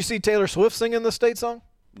 Did you see Taylor Swift singing the state song?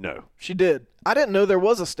 No. She did. I didn't know there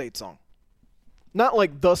was a state song. Not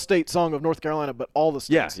like the state song of North Carolina, but all the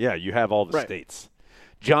states. Yeah, you have all the states.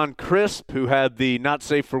 John Crisp, who had the Not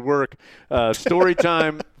Safe for Work story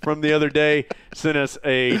time from the other day, sent us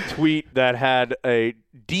a tweet that had a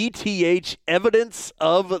DTH evidence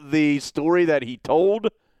of the story that he told.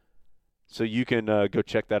 So you can go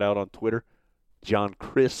check that out on Twitter. John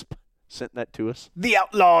Crisp sent that to us. The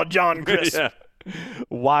outlaw John Crisp. Yeah.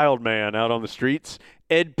 Wild man out on the streets.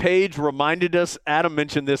 Ed Page reminded us, Adam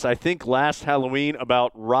mentioned this, I think, last Halloween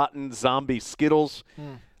about rotten zombie Skittles.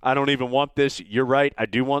 I don't even want this. You're right. I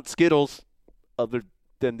do want Skittles, other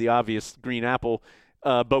than the obvious green apple.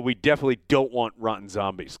 But we definitely don't want rotten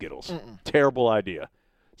zombie Skittles. Terrible idea.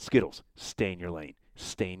 Skittles, stay in your lane.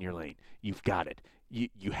 Stay in your lane. You've got it.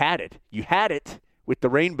 You had it. You had it with the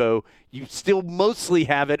rainbow. You still mostly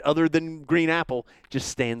have it other than green apple. Just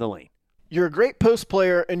stay in the lane. You're a great post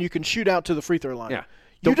player, and you can shoot out to the free throw line. Yeah.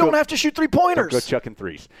 You don't have to shoot three-pointers. Don't go chucking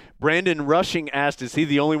threes. Brandon Rushing asked, is he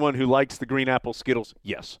the only one who likes the green apple Skittles?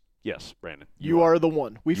 Yes. Yes, Brandon. You are the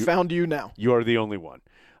one. We found you now. You are the only one.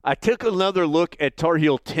 I took another look at Tar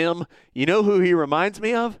Heel Tim. You know who he reminds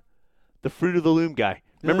me of? The Fruit of the Loom guy.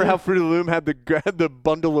 Remember how Fruit of the Loom had the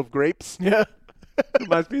bundle of grapes? Yeah.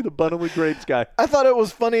 Reminds me of the bundle of grapes guy. I thought it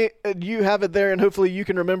was funny. You have it there, and hopefully you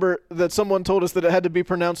can remember that someone told us that it had to be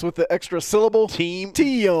pronounced with the extra syllable. Team.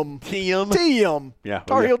 Tiyum. Tiyum. Yeah.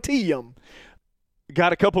 Tar Heel Tiyum.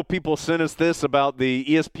 Got a couple people sent us this about the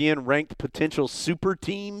ESPN ranked potential super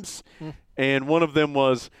teams. And one of them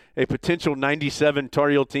was a potential 97 Tar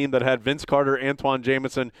Heel team that had Vince Carter, Antoine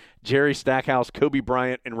Jamison, Jerry Stackhouse, Kobe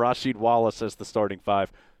Bryant, and Rasheed Wallace as the starting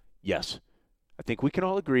five. Yes, I think we can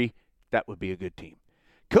all agree that would be a good team.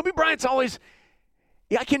 Kobe Bryant's always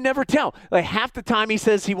 – I can never tell. Like half the time he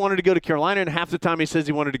says he wanted to go to Carolina and half the time he says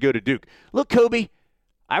he wanted to go to Duke. Look, Kobe,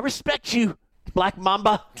 I respect you, Black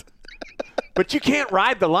Mamba, but you can't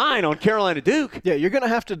ride the line on Carolina Duke. Yeah, you're going to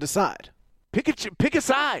have to decide. Pick a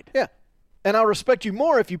side. Yeah. And I'll respect you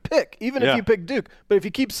more if you pick, even if you pick Duke. But if you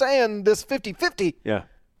keep saying this 50-50,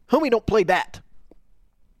 homie, don't play that.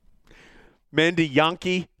 Mandy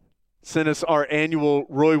Yankee sent us our annual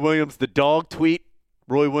Roy Williams the dog tweet.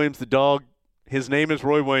 Roy Williams the dog. His name is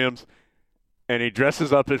Roy Williams, and he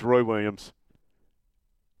dresses up as Roy Williams.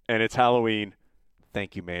 And it's Halloween.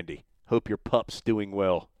 Thank you, Mandy. Hope your pup's doing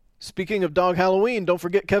well. Speaking of dog Halloween, don't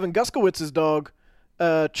forget Kevin Guskowitz's dog,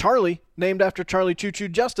 Charlie, named after Charlie Choo Choo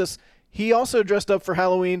Justice. He also dressed up for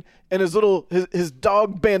Halloween, and his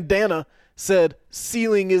dog bandana said,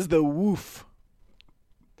 "Ceiling is the woof."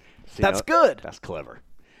 See, that's good. That's clever.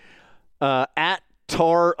 At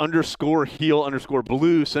tar_heel_blue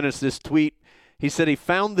sent us this tweet. He said he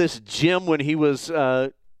found this gem when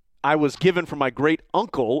I was given from my great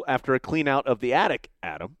uncle after a clean out of the attic,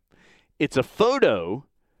 Adam. It's a photo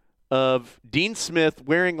of Dean Smith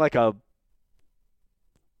wearing like a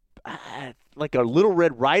Little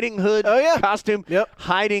Red Riding Hood costume,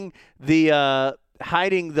 hiding the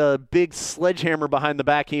big sledgehammer behind the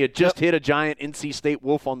back. He had just hit a giant NC State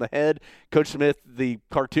Wolf on the head. Coach Smith, the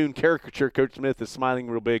cartoon caricature Coach Smith, is smiling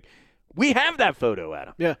real big. We have that photo,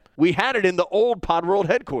 Adam. Yeah. We had it in the old Pod World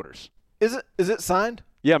headquarters. Is it signed?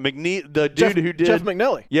 Yeah, the dude who did Jeff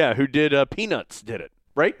McNelly. Yeah, who did Peanuts did it,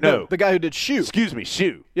 right? No. The guy who did Shoe. Excuse me,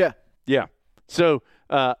 Shoe. Yeah. Yeah. So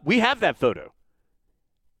we have that photo.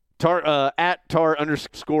 At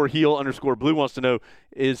tar_heel_blue wants to know,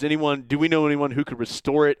 do we know anyone who could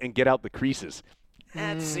restore it and get out the creases?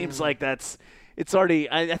 That seems like I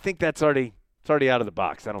think it's already out of the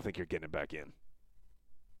box. I don't think you're getting it back in.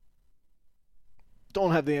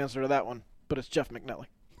 Don't have the answer to that one, but it's Jeff McNelly.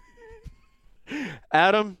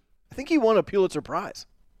 Adam? I think he won a Pulitzer Prize.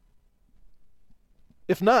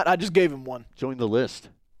 If not, I just gave him one. Join the list.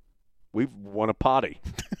 We've won a potty.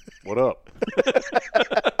 What up?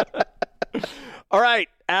 All right,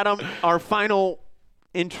 Adam, our final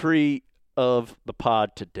entry of the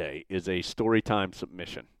pod today is a Storytime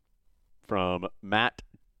submission from Matt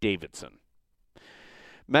Davidson.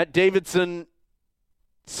 Matt Davidson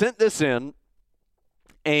sent this in,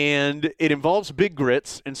 and it involves Big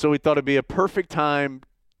Grits, and so we thought it'd be a perfect time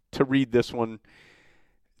to read this one.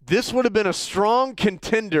 This would have been a strong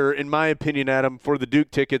contender, in my opinion, Adam, for the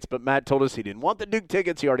Duke tickets, but Matt told us he didn't want the Duke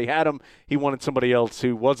tickets. He already had them. He wanted somebody else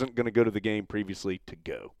who wasn't going to go to the game previously to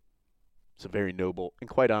go. It's a very noble and,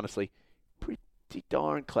 quite honestly, pretty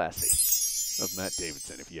darn classy of Matt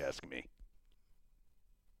Davidson, if you ask me.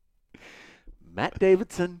 Matt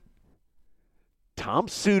Davidson, Tom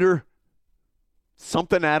Suter,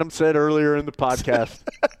 something Adam said earlier in the podcast.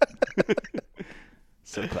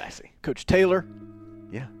 So classy. Coach Taylor.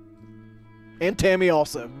 Yeah. And Tammy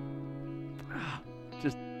also.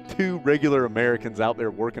 Just two regular Americans out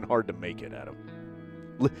there working hard to make it, Adam.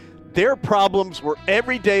 Their problems were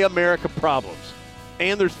everyday America problems.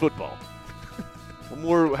 And there's football.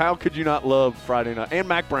 How could you not love Friday night? And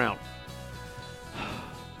Mac Brown.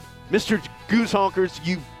 Mr. Goose Honkers,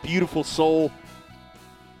 you beautiful soul.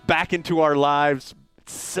 Back into our lives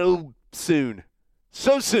so soon.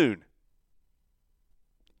 So soon.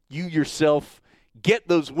 You yourself get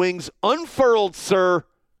those wings unfurled, sir,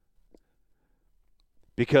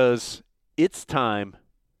 because it's time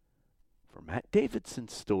for Matt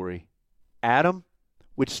Davidson's story, Adam,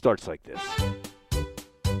 which starts like this.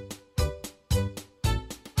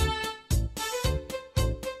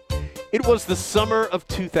 It was the summer of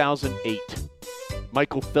 2008.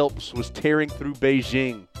 Michael Phelps was tearing through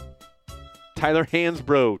Beijing. Tyler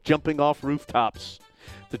Hansbrough jumping off rooftops.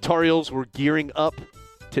 The Tar Heels were gearing up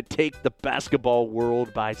to take the basketball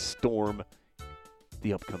world by storm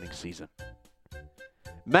the upcoming season.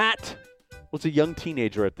 Matt was a young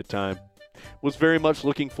teenager at the time, was very much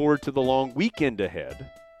looking forward to the long weekend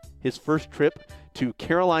ahead, his first trip to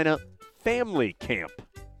Carolina Family Camp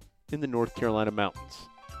in the North Carolina mountains.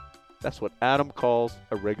 That's what Adam calls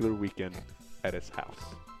a regular weekend at his house.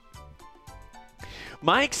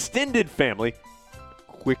 My extended family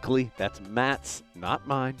quickly, that's Matt's, not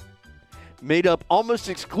mine, made up almost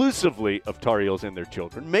exclusively of Tar Heels and their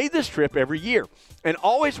children, made this trip every year and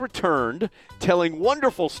always returned telling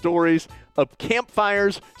wonderful stories of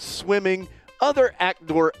campfires, swimming, other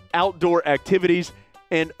outdoor activities,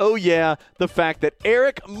 and oh yeah, the fact that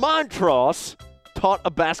Eric Montross taught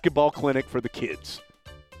a basketball clinic for the kids.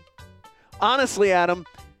 Honestly, Adam,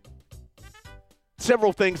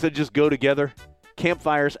 several things that just go together: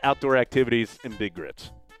 campfires, outdoor activities, and Big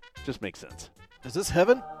Grits. Just makes sense. Is this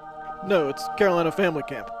heaven? No, it's Carolina Family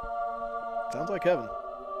Camp. Sounds like heaven.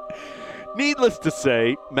 Needless to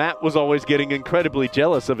say, Matt was always getting incredibly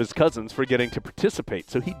jealous of his cousins for getting to participate,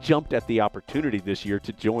 so he jumped at the opportunity this year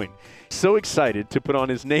to join. So excited to put on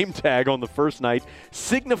his name tag on the first night,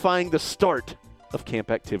 signifying the start of camp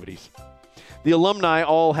activities. The alumni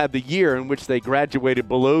all had the year in which they graduated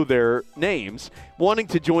below their names. Wanting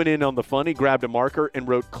to join in on the fun, he grabbed a marker and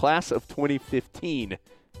wrote Class of 2015.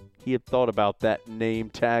 He had thought about that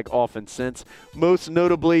name tag often since, most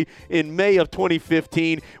notably in May of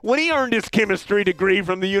 2015 when he earned his chemistry degree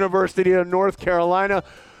from the University of North Carolina.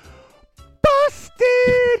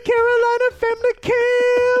 Busted! Carolina Family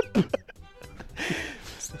Camp!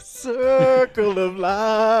 Circle of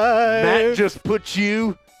life. Matt just put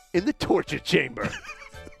you in the torture chamber.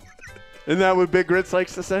 Isn't that what Big Grits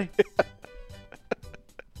likes to say?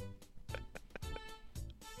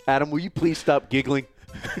 Adam, will you please stop giggling?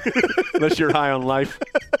 Unless you're high on life.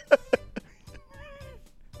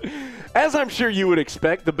 As I'm sure you would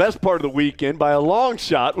expect, the best part of the weekend by a long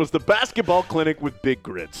shot was the basketball clinic with Big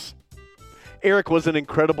Grits. Eric was an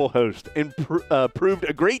incredible host and proved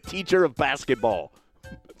a great teacher of basketball,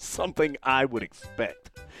 something I would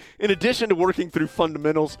expect. In addition to working through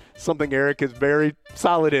fundamentals, something Eric is very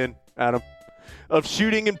solid in, Adam, of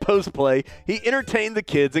shooting and post play, he entertained the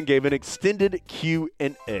kids and gave an extended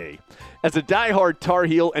Q&A. As a diehard Tar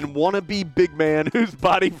Heel and wannabe big man whose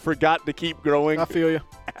body forgot to keep growing, I feel you.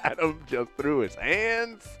 Adam just threw his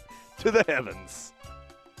hands to the heavens.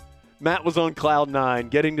 Matt was on cloud nine,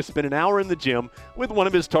 getting to spend an hour in the gym with one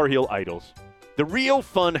of his Tar Heel idols. The real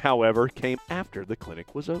fun, however, came after the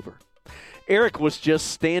clinic was over. Eric was just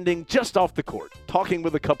standing just off the court, talking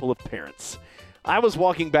with a couple of parents. I was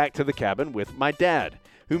walking back to the cabin with my dad,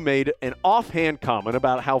 who made an offhand comment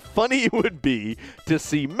about how funny it would be to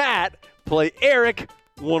see Matt play Eric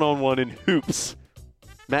one-on-one in hoops.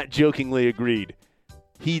 Matt jokingly agreed.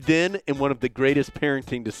 He then, in one of the greatest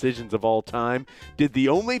parenting decisions of all time, did the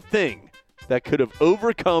only thing that could have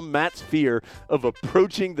overcome Matt's fear of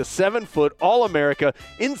approaching the 7-foot All-America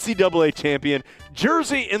NCAA champion,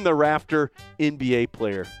 jersey in the rafter NBA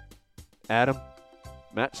player. Adam,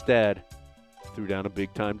 Matt's dad, threw down a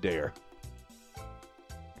big-time dare.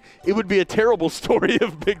 It would be a terrible story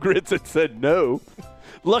if Big Grits had said no.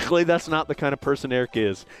 Luckily, that's not the kind of person Eric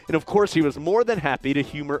is. And, of course, he was more than happy to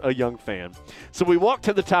humor a young fan. So we walked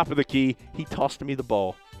to the top of the key. He tossed me the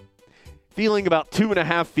ball. Feeling about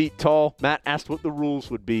 2.5 feet tall, Matt asked what the rules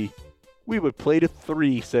would be. We would play to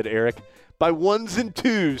 3, said Eric. By 1s and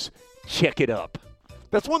 2s, check it up.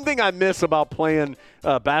 That's one thing I miss about playing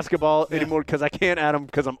basketball anymore, because I can't, Adam,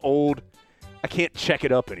 because I'm old. I can't check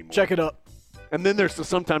it up anymore. Check it up. And then there's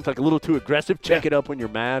sometimes like a little too aggressive. Check it up when you're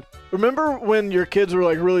mad. Remember when your kids were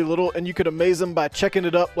like really little and you could amaze them by checking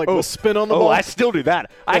it up like with spin on the ball? Oh, I still do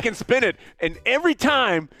that. I can spin it. And every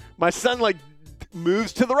time my son like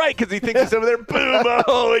moves to the right because he thinks it's over there, boom,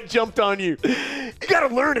 oh, it jumped on you. You got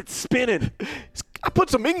to learn it's spinning. I put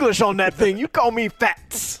some English on that thing. You call me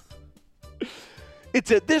Fats.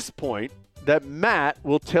 It's at this point that Matt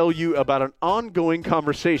will tell you about an ongoing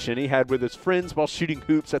conversation he had with his friends while shooting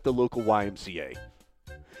hoops at the local YMCA.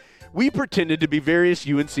 We pretended to be various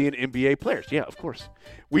UNC and NBA players. Yeah, of course.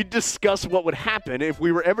 We discussed what would happen if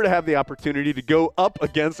we were ever to have the opportunity to go up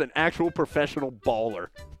against an actual professional baller.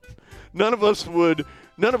 None of us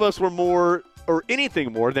were more or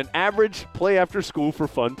anything more than average play after school for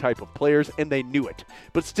fun type of players, and they knew it.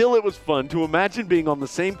 But still, it was fun to imagine being on the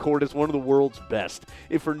same court as one of the world's best,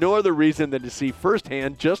 if for no other reason than to see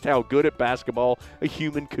firsthand just how good at basketball a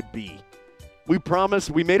human could be. We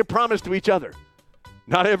made a promise to each other,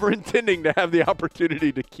 not ever intending to have the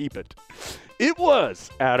opportunity to keep it. It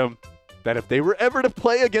was, Adam, that if they were ever to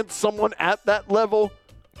play against someone at that level,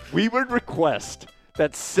 we would request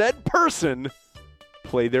that said person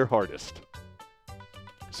play their hardest.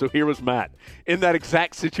 So here was Matt in that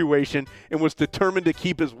exact situation and was determined to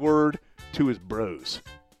keep his word to his bros.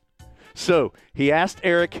 So he asked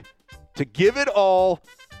Eric to give it all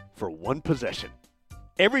for one possession.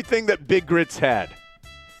 Everything that Big Grits had.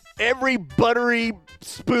 Every buttery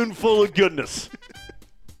spoonful of goodness.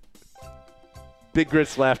 Big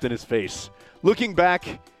Grits laughed in his face. Looking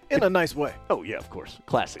back, In a nice way. oh yeah, of course,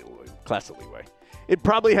 classily way. It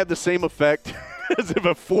probably had the same effect as if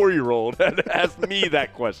a 4-year-old had asked me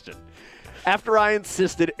that question. After I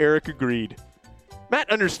insisted, Eric agreed. Matt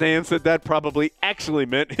understands that probably actually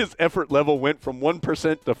meant his effort level went from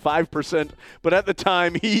 1% to 5%, but at the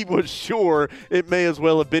time he was sure it may as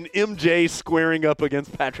well have been MJ squaring up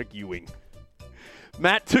against Patrick Ewing.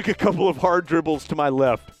 Matt took a couple of hard dribbles to my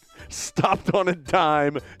left, stopped on a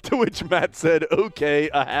dime, to which Matt said, okay,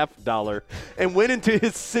 a $50, and went into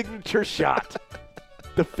his signature shot,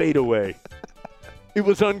 the fadeaway. It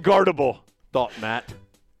was unguardable, thought Matt.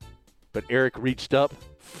 But Eric reached up,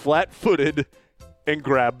 flat-footed, and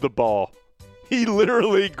grabbed the ball. He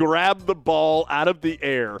literally grabbed the ball out of the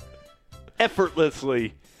air,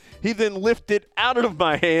 effortlessly. He then lifted it out of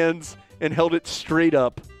my hands and held it straight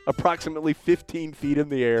up, approximately 15 feet in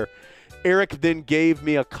the air. Eric then gave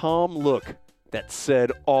me a calm look that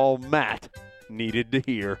said all Matt needed to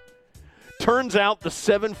hear. Turns out the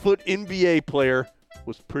 7-foot NBA player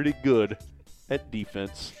was pretty good at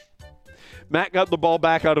defense. Matt got the ball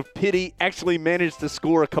back out of pity, actually managed to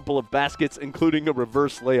score a couple of baskets, including a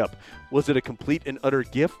reverse layup. Was it a complete and utter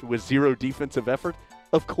gift with zero defensive effort?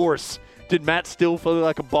 Of course. Did Matt still feel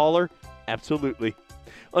like a baller? Absolutely.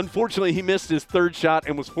 Unfortunately, he missed his third shot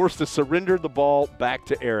and was forced to surrender the ball back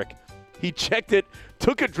to Eric. He checked it,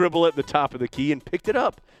 took a dribble at the top of the key, and picked it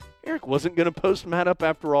up. Eric wasn't going to post Matt up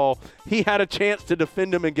after all. He had a chance to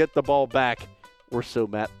defend him and get the ball back, or so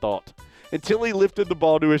Matt thought, until he lifted the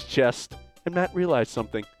ball to his chest. And Matt realized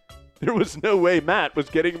something. There was no way Matt was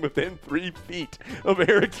getting within 3 feet of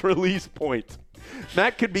Eric's release point.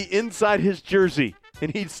 Matt could be inside his jersey,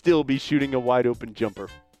 and he'd still be shooting a wide-open jumper.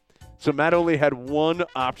 So Matt only had one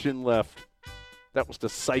option left. That was to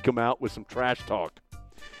psych him out with some trash talk.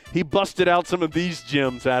 He busted out some of these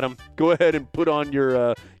gems, Adam. Go ahead and put on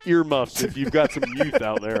your earmuffs if you've got some youth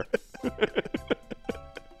out there. This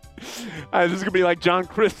is going to be like John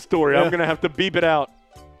Chris's story. I'm going to have to beep it out.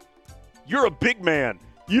 You're a big man.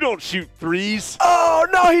 You don't shoot threes. Oh,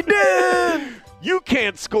 no, he did! You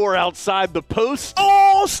can't score outside the post.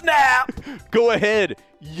 Oh, snap! Go ahead.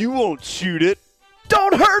 You won't shoot it.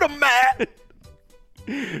 Don't hurt him, Matt!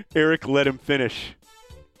 Eric let him finish.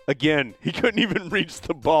 Again, he couldn't even reach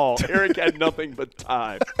the ball. Eric had nothing but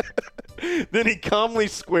time. Then he calmly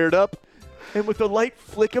squared up and with a light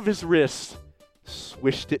flick of his wrist,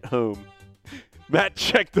 swished it home. Matt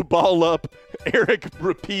checked the ball up. Eric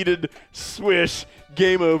repeated, swish,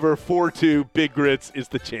 game over, 4-2. Big Grits is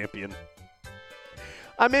the champion.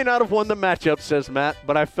 I may not have won the matchup, says Matt,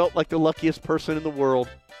 but I felt like the luckiest person in the world.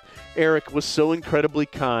 Eric was so incredibly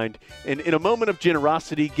kind, and in a moment of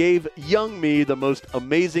generosity gave young me the most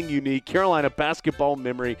amazing, unique Carolina basketball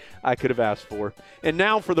memory I could have asked for. And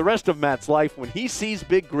now for the rest of Matt's life, when he sees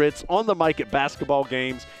Big Grits on the mic at basketball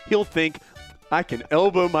games, he'll think, I can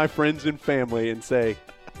elbow my friends and family and say,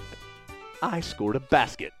 I scored a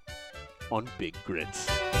basket on Big Grits.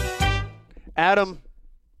 Adam,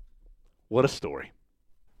 what a story.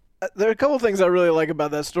 There are a couple things I really like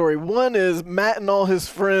about that story. One is Matt and all his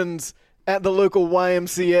friends at the local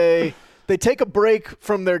YMCA, they take a break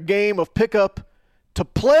from their game of pickup to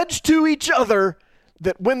pledge to each other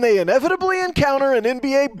that when they inevitably encounter an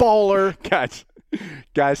NBA baller.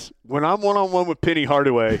 Guys, when I'm one-on-one with Penny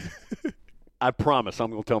Hardaway, I promise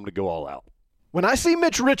I'm going to tell him to go all out. When I see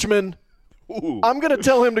Mitch Richmond, I'm going to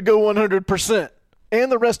tell him to go 100%,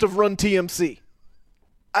 and the rest of Run TMC.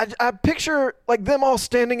 I picture like them all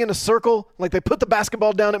standing in a circle, like they put the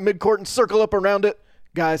basketball down at midcourt and circle up around it.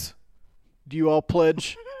 Guys, do you all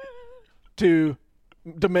pledge to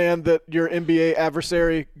demand that your NBA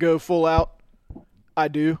adversary go full out? I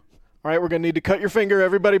do. All right, we're going to need to cut your finger.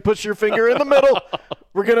 Everybody puts your finger in the middle.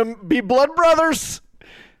 We're going to be blood brothers.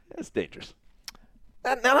 That's dangerous.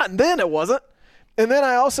 Then it wasn't. And then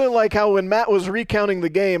I also like how when Matt was recounting the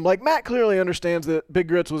game, like Matt clearly understands that Big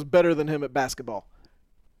Grits was better than him at basketball.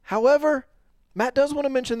 However, Matt does want to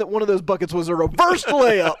mention that one of those buckets was a reversed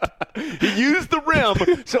layup. He used the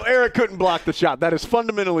rim so Eric couldn't block the shot. That is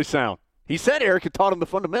fundamentally sound. He said Eric had taught him the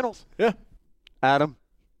fundamentals. Yeah. Adam,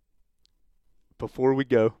 before we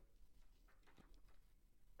go,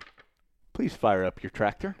 please fire up your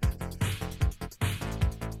tractor.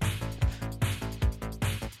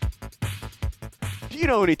 Do you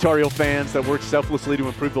know any Tar Heel fans that work selflessly to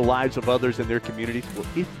improve the lives of others in their communities? Well,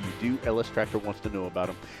 if you do, LS Tractor wants to know about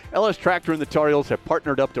them. LS Tractor and the Tar Heels have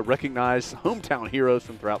partnered up to recognize hometown heroes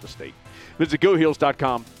from throughout the state. Visit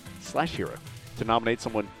GoHeels.com/hero to nominate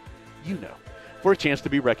someone you know for a chance to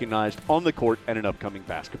be recognized on the court at an upcoming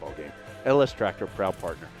basketball game. LS Tractor, proud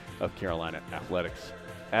partner of Carolina Athletics.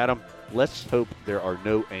 Adam, Let's hope there are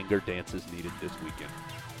no anger dances needed this weekend.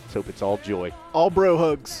 Let's hope it's all joy. All bro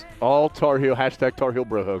hugs. All Tar Heel, hashtag Tar Heel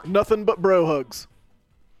Bro Hug. Nothing but bro hugs.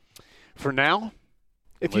 For now,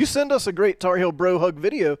 if you send us a great Tar Heel bro hug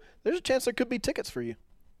video, there's a chance there could be tickets for you.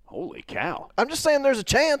 holy cow. I'm just saying there's a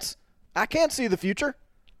chance. I can't see the future.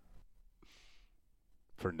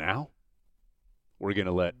 For now, we're going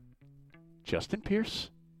to let Justin Pierce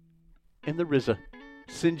and the RZA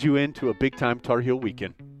send you into a big-time Tar Heel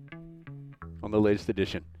weekend on the latest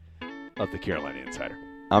edition of the Carolina Insider.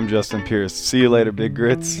 I'm Justin Pierce. See you later, Big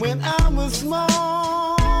Grits. When I was small,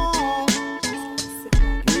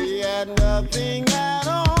 we had nothing at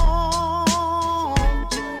all.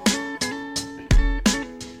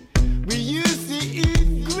 We used to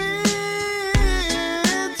eat grits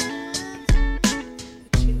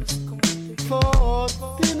for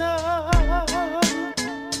dinner.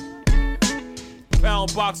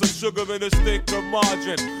 Pound box of sugar and a stick of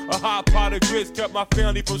margarine. A hot pot of grits kept my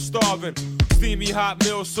family from starving. Steamy hot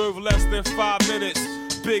meal served less than 5 minutes.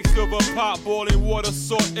 Big silver pot, boiling water,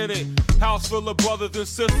 salt in it. House full of brothers and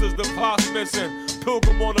sisters, the pot's missing.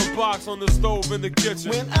 Pilgrim on a box on the stove in the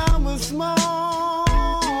kitchen. When I was small,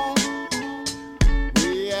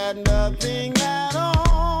 we had nothing at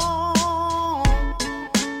all.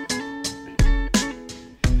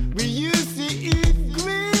 We used to eat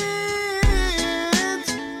grits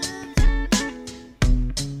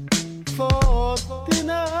for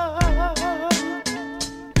dinner.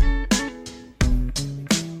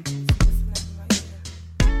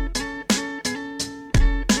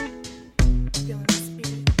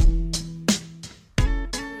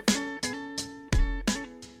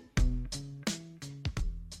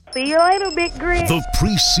 See you later, Big Grit. The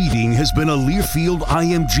preceding has been a Learfield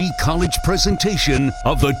IMG College presentation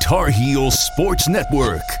of the Tar Heel Sports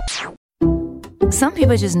Network. Some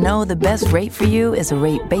people just know the best rate for you is a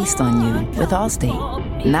rate based on you with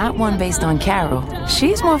Allstate. Not one based on Carol.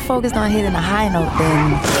 She's more focused on hitting a high note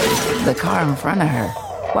than the car in front of her.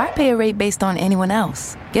 Why pay a rate based on anyone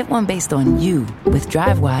else? Get one based on you with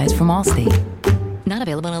DriveWise from Allstate. Not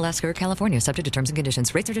available in Alaska or California, subject to terms and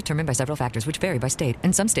conditions. Rates are determined by several factors, which vary by state.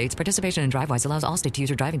 In some states, participation in DriveWise allows Allstate to use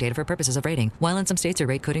your driving data for purposes of rating. While in some states, your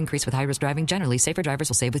rate could increase with high-risk driving. Generally, safer drivers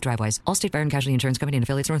will save with DriveWise. Allstate Fire and Casualty Insurance Company and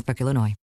affiliates, Northbrook, Illinois.